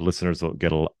listeners will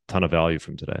get a ton of value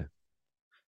from today.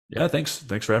 Yeah, thanks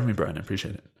for having me, Brian. I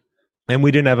appreciate it. And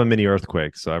we didn't have a mini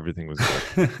earthquake, so everything was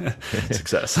good.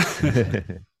 Success.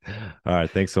 All right.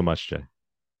 Thanks so much, Jay.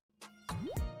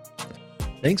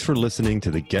 Thanks for listening to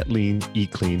the Get Lean,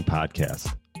 Eat Clean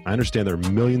podcast. I understand there are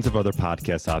millions of other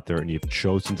podcasts out there, and you've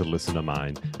chosen to listen to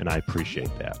mine, and I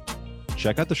appreciate that.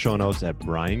 Check out the show notes at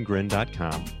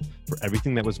briangrin.com for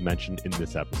everything that was mentioned in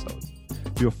this episode.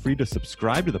 Feel free to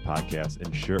subscribe to the podcast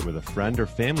and share it with a friend or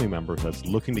family member that's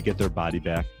looking to get their body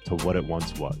back to what it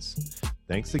once was.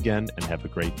 Thanks again, and have a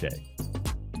great day.